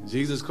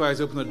 Jesus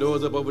Christ opened the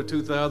doors up over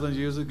 2,000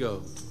 years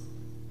ago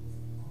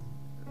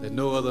that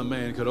no other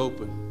man could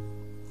open.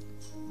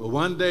 But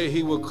one day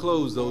he will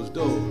close those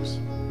doors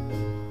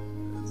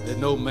that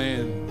no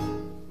man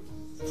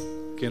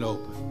can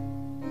open.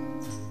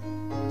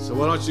 So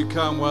why don't you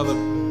come while the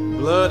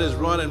blood is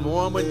running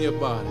warm in your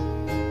body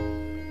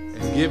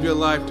and give your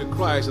life to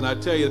Christ. And I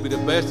tell you, it'll be the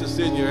best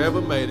decision you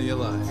ever made in your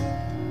life.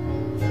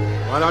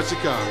 Why don't you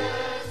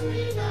come?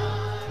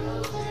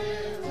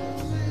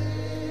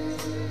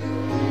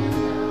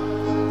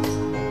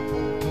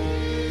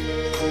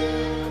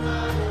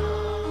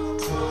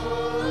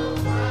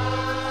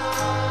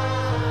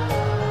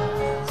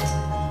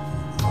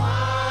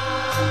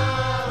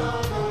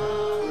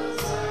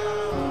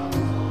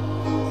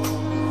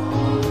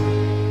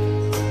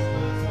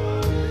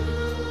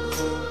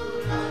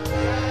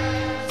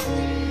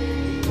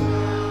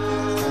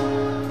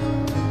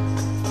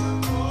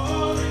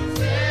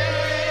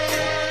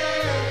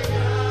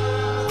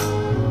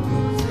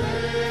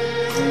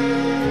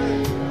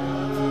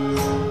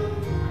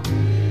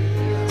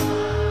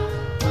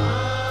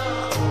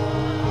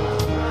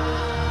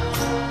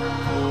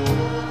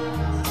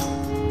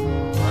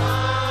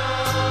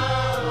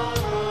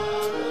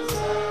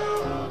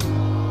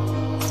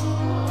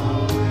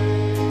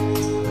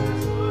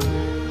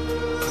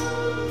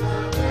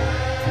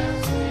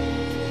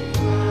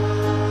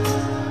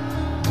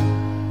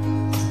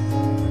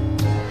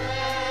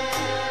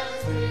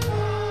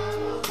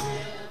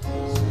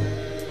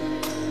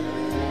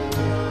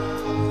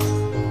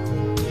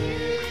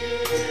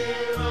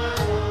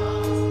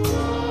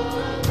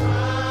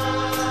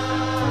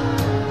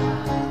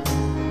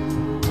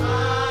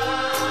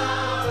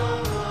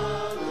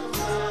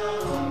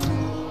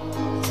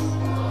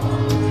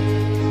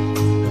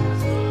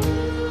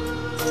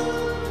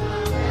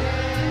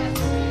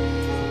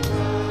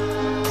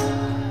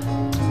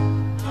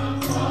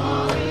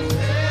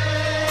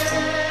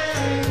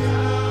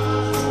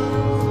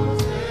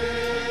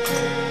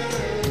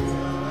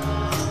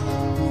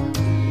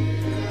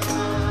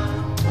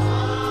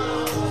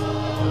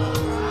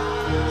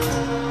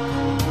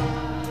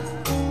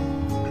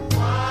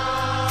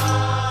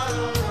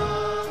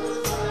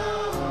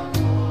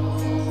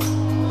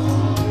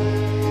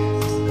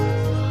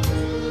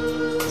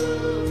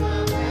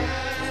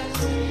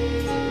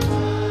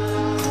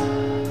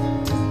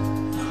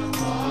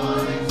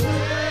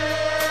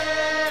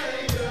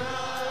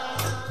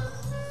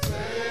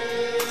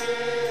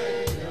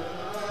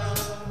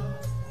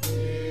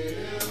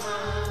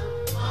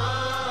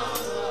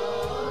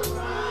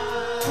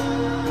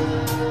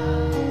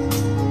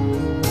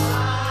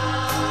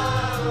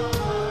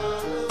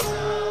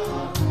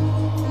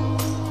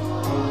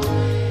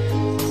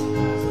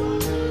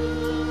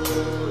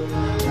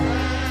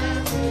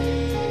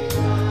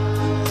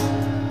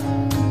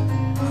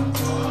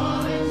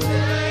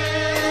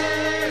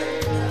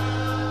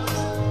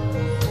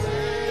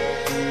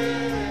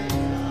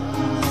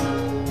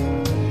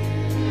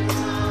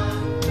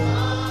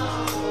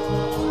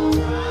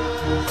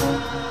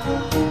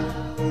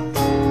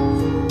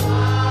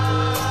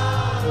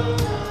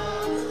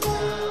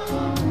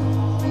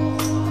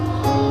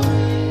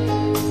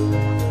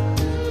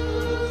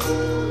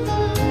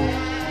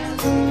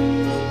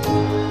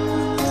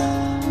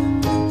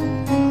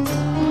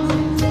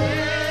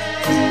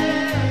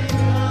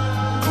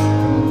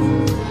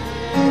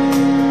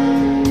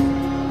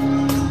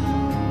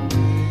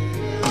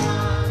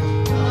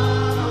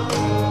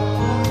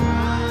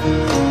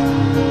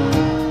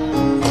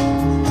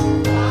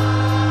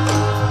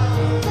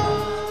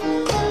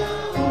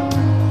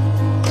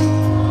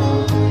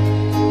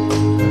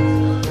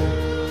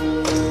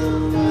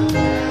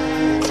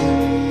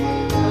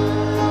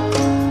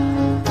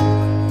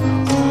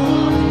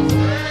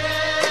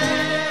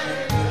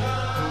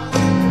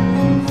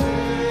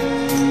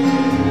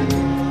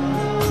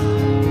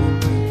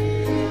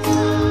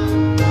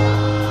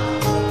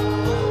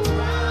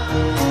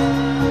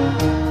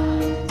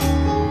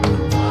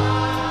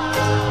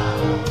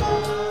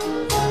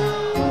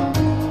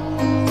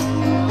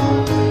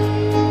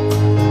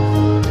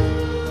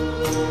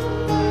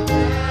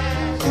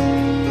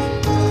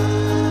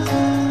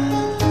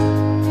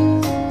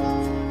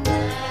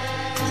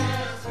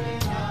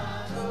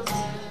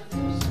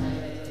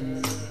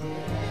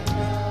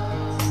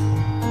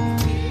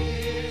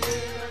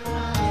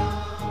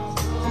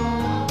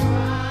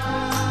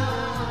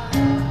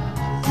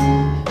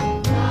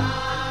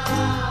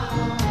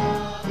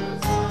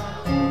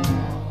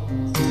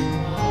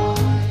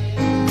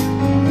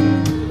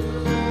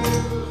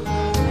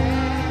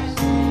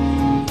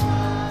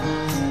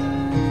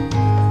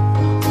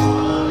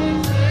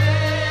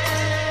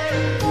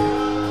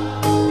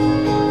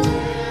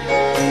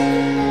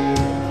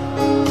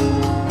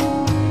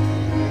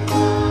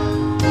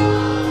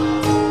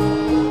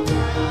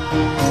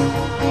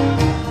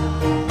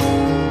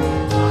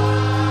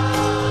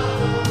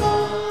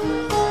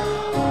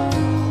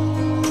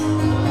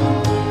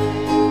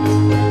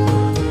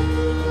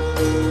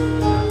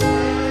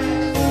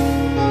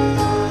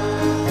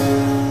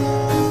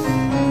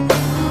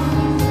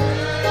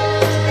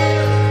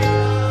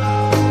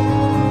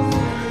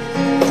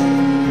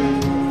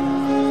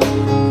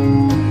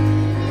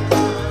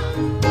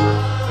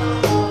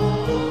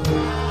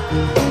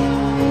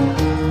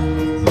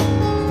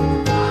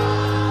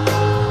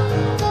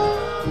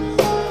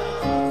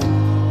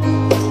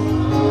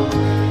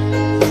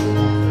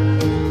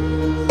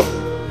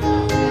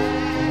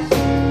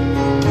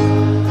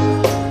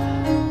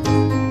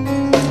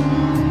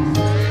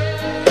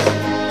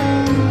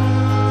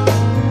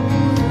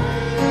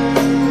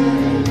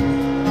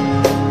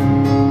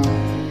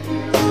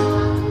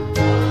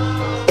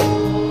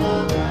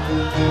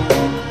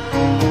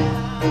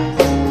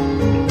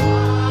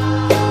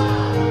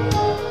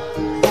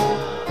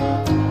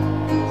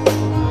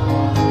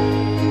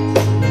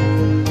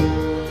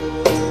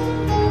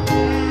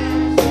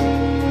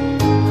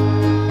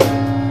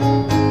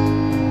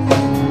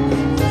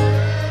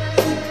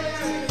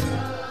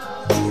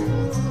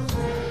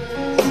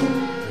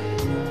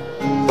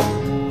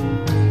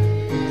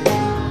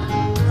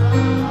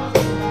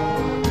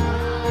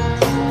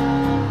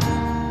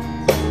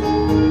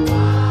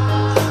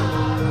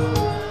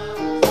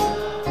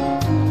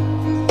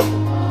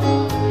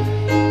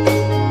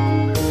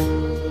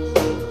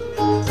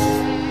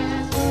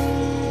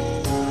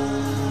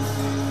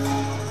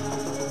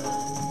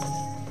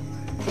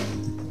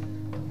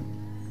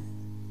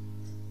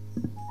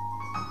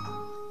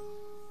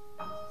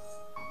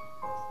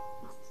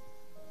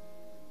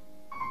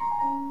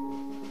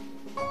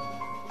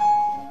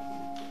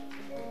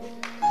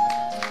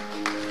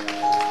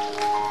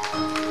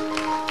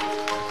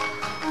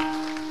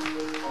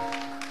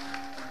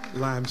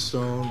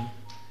 Limestone,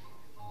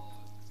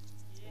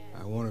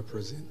 I want to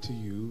present to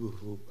you,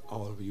 who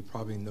all of you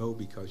probably know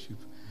because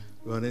you've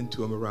run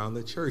into him around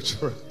the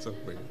church or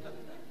somewhere.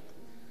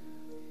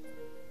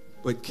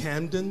 But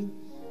Camden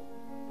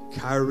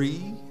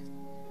Kyrie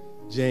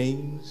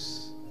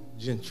James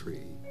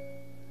Gentry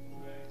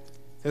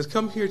has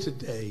come here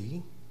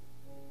today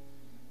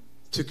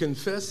to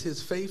confess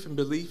his faith and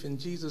belief in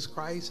Jesus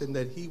Christ and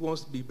that he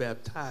wants to be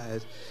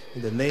baptized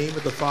in the name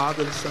of the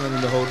Father, the Son,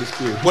 and the Holy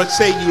Spirit. What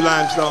say you,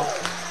 Limestone?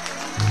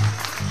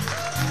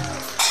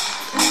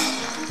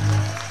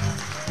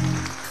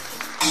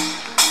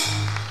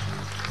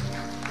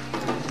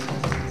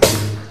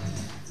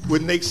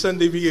 Would next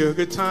Sunday be a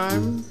good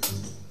time?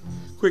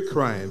 Quit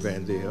crying,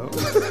 Vandale.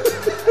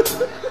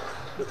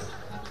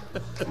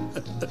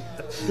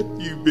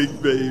 You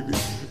big baby.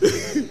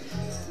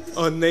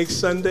 On next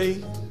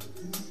Sunday,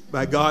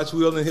 by God's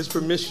will and his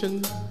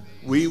permission,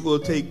 we will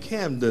take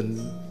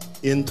Camden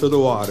into the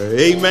water.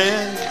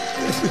 Amen?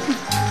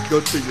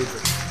 Go to your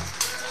room.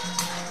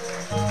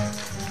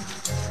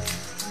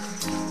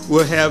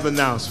 We'll have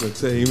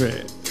announcements.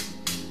 Amen.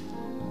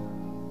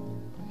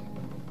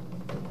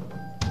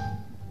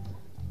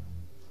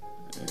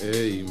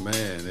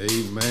 Amen.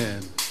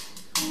 Amen.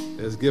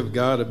 Let's give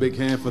God a big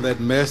hand for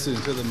that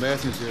message to the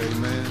messenger.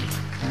 Amen.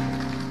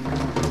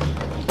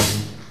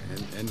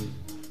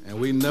 And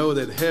we know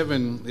that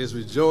heaven is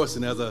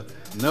rejoicing as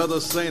another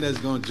saint that's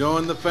going to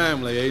join the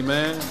family.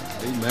 Amen.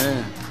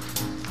 Amen.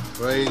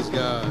 Praise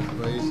God.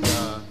 Praise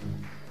God.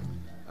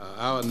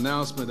 Our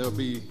announcement, there will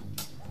be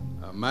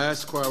a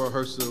mass choir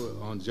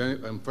rehearsal on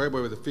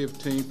February the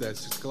 15th at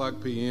 6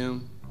 o'clock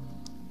p.m.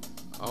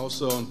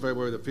 Also on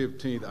February the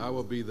 15th, I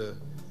will be the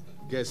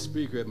guest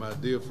speaker at my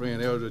dear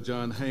friend Elder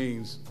John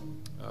Haynes'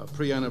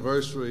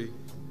 pre-anniversary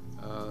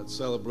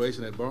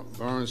celebration at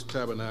Barnes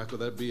Tabernacle.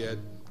 That'll be at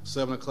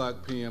 7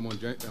 o'clock p.m. on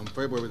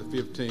February the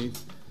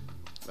 15th.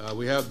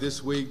 We have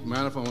this week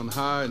Manna from on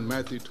High in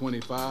Matthew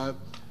 25,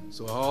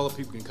 so all the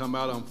people can come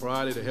out on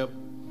Friday to help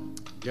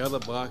gather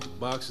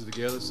boxes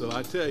together. So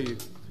I tell you,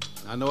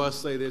 I know I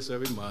say this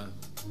every month,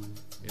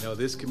 you know,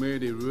 this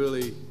community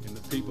really, and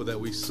the people that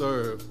we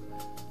serve,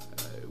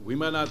 we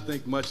might not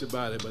think much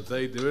about it, but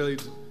they really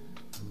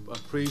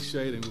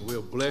appreciate, and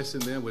we're blessing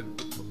them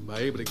by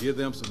able to give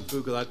them some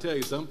food. Because I tell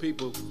you, some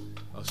people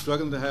are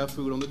struggling to have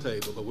food on the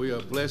table, but we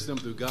are blessing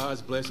them through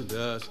God's blessing to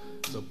us.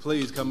 So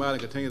please come out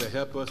and continue to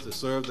help us to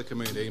serve the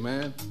community.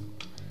 Amen.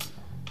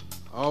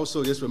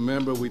 Also, just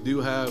remember, we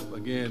do have,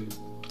 again,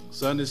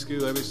 Sunday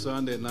school every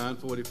Sunday at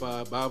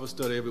 9:45, Bible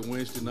study every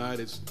Wednesday night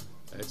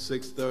at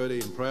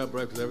 6:30, and prayer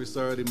breakfast every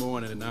Saturday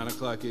morning at 9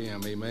 o'clock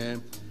a.m.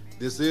 Amen.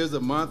 This is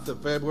the month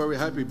of February.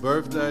 Happy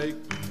birthday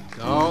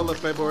to all the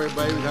February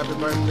babies. Happy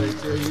birthday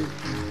to you.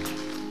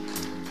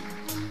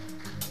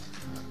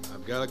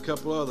 I've got a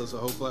couple others, so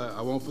hopefully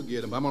I won't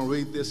forget them. I'm going to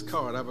read this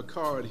card. I have a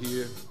card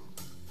here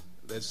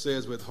that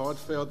says, with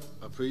heartfelt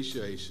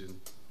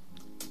appreciation,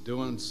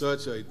 during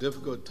such a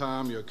difficult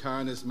time, your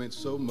kindness meant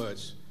so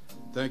much.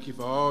 Thank you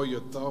for all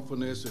your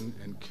thoughtfulness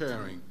and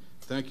caring.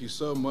 Thank you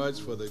so much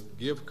for the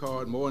gift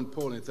card. More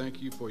importantly,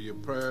 thank you for your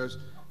prayers.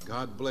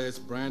 God bless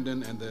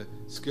Brandon and the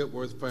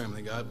Skipworth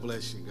family. God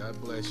bless you. God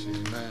bless you.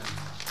 Amen.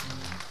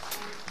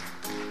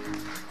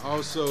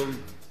 Also,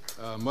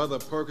 Mother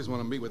Perkins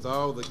want to meet with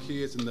all the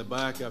kids in the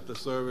back after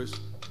service.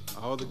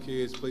 All the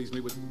kids, please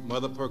meet with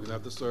Mother Perkins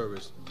after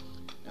service.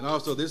 And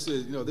also, this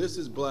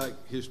is Black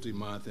History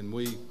Month, and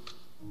we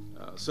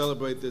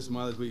celebrate this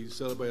month as we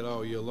celebrate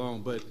all year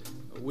long. But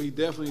we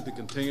definitely need to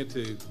continue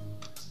to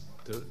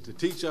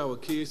teach our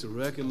kids to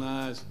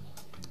recognize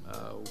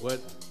what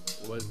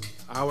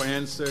our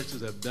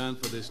ancestors have done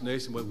for this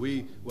nation, what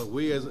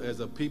we as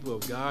a people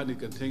of God need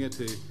to continue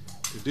to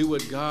do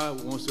what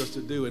God wants us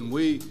to do. And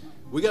we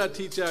got to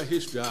teach our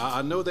history.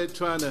 I know they're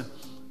trying to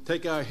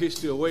take our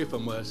history away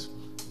from us,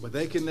 but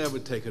they can never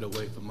take it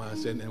away from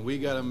us. And we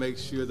got to make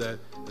sure that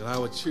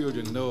our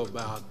children know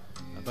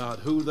about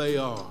who they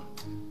are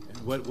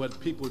and what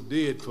people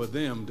did for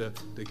them to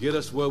get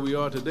us where we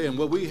are today, and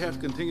what we have to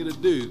continue to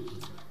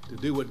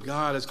do what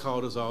God has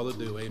called us all to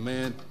do.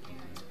 Amen.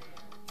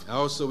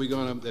 Also, we're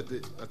going to,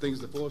 I think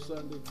it's the fourth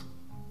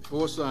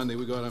Sunday,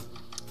 we're going to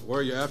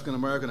wear your African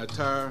American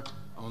attire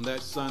on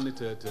that Sunday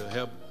to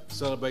help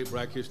celebrate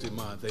Black History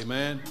Month.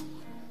 Amen.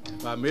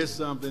 If I missed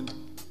something,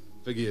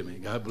 forgive me.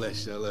 God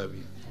bless you. I love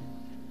you.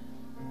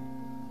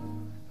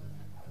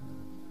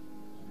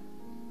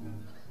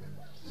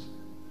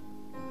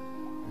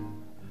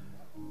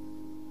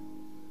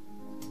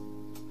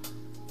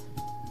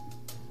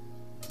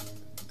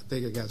 I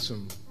think I got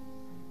some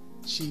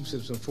Chiefs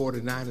and some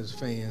 49ers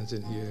fans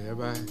in here.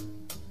 Everybody?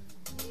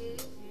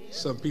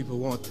 Some people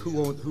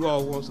who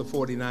all wants the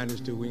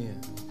 49ers to win?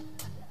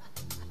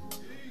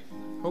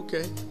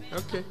 Okay.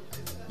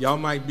 Y'all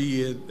might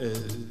be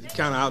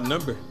kind of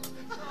outnumbered.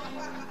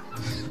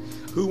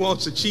 Who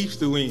wants the Chiefs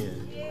to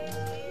win?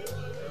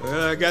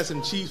 Well, I got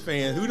some Chiefs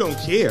fans who don't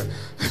care.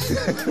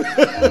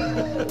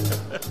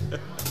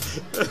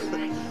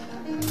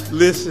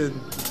 Listen,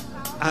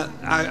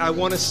 I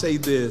want to say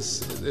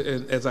this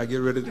as I get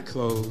ready to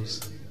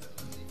close.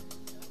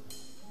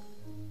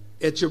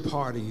 At your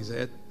parties,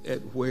 at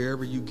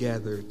wherever you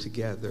gather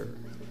together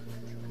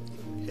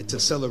to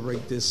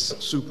celebrate this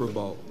Super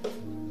Bowl,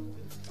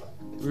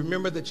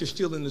 remember that you're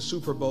still in the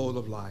Super Bowl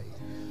of life.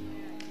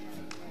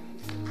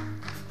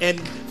 And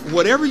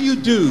whatever you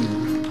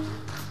do,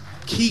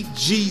 keep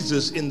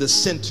Jesus in the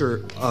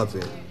center of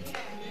it.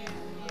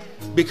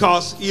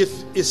 Because if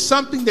it's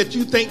something that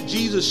you think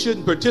Jesus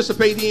shouldn't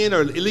participate in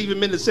or leave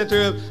him in the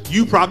center of,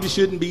 you probably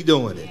shouldn't be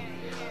doing it.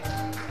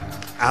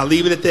 I'll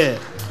leave it at that.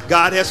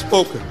 God has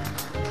spoken.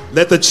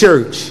 Let the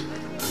church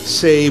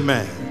say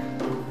amen.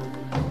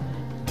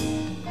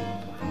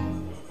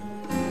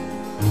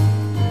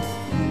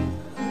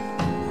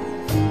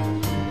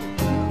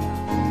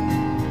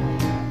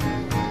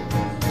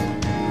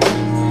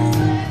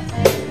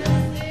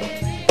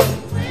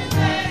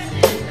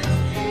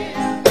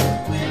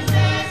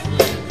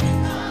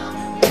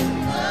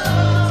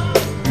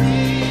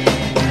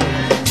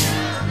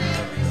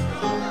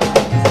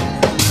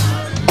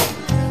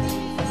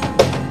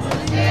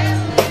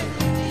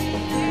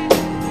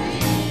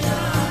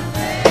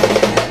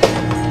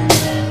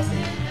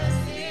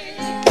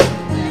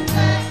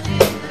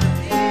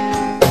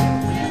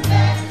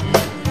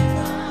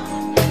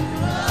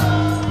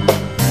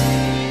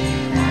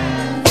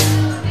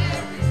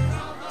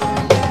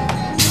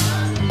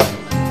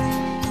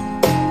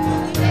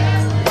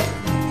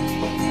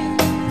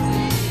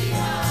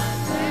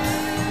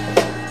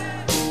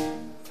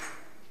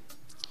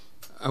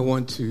 I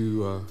want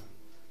to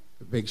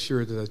make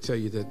sure that I tell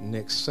you that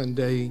next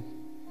Sunday,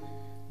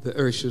 the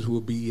ushers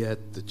will be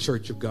at the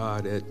Church of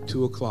God at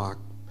 2 o'clock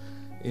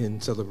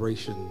in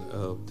celebration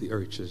of the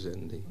ushers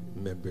and the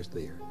members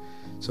there.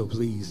 So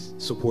please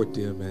support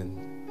them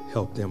and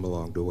help them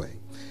along the way.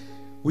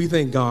 We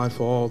thank God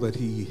for all that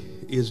he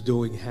is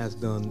doing, has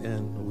done,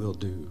 and will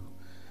do.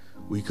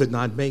 We could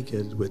not make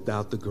it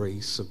without the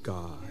grace of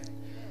God.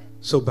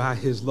 So by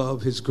his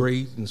love, his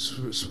grace, and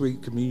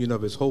sweet communion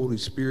of his Holy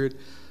Spirit,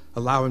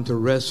 allow him to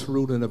rest,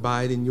 rule, and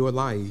abide in your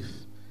life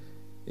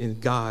in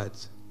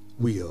God's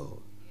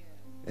will.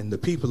 And the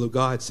people of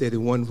God said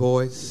in one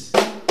voice,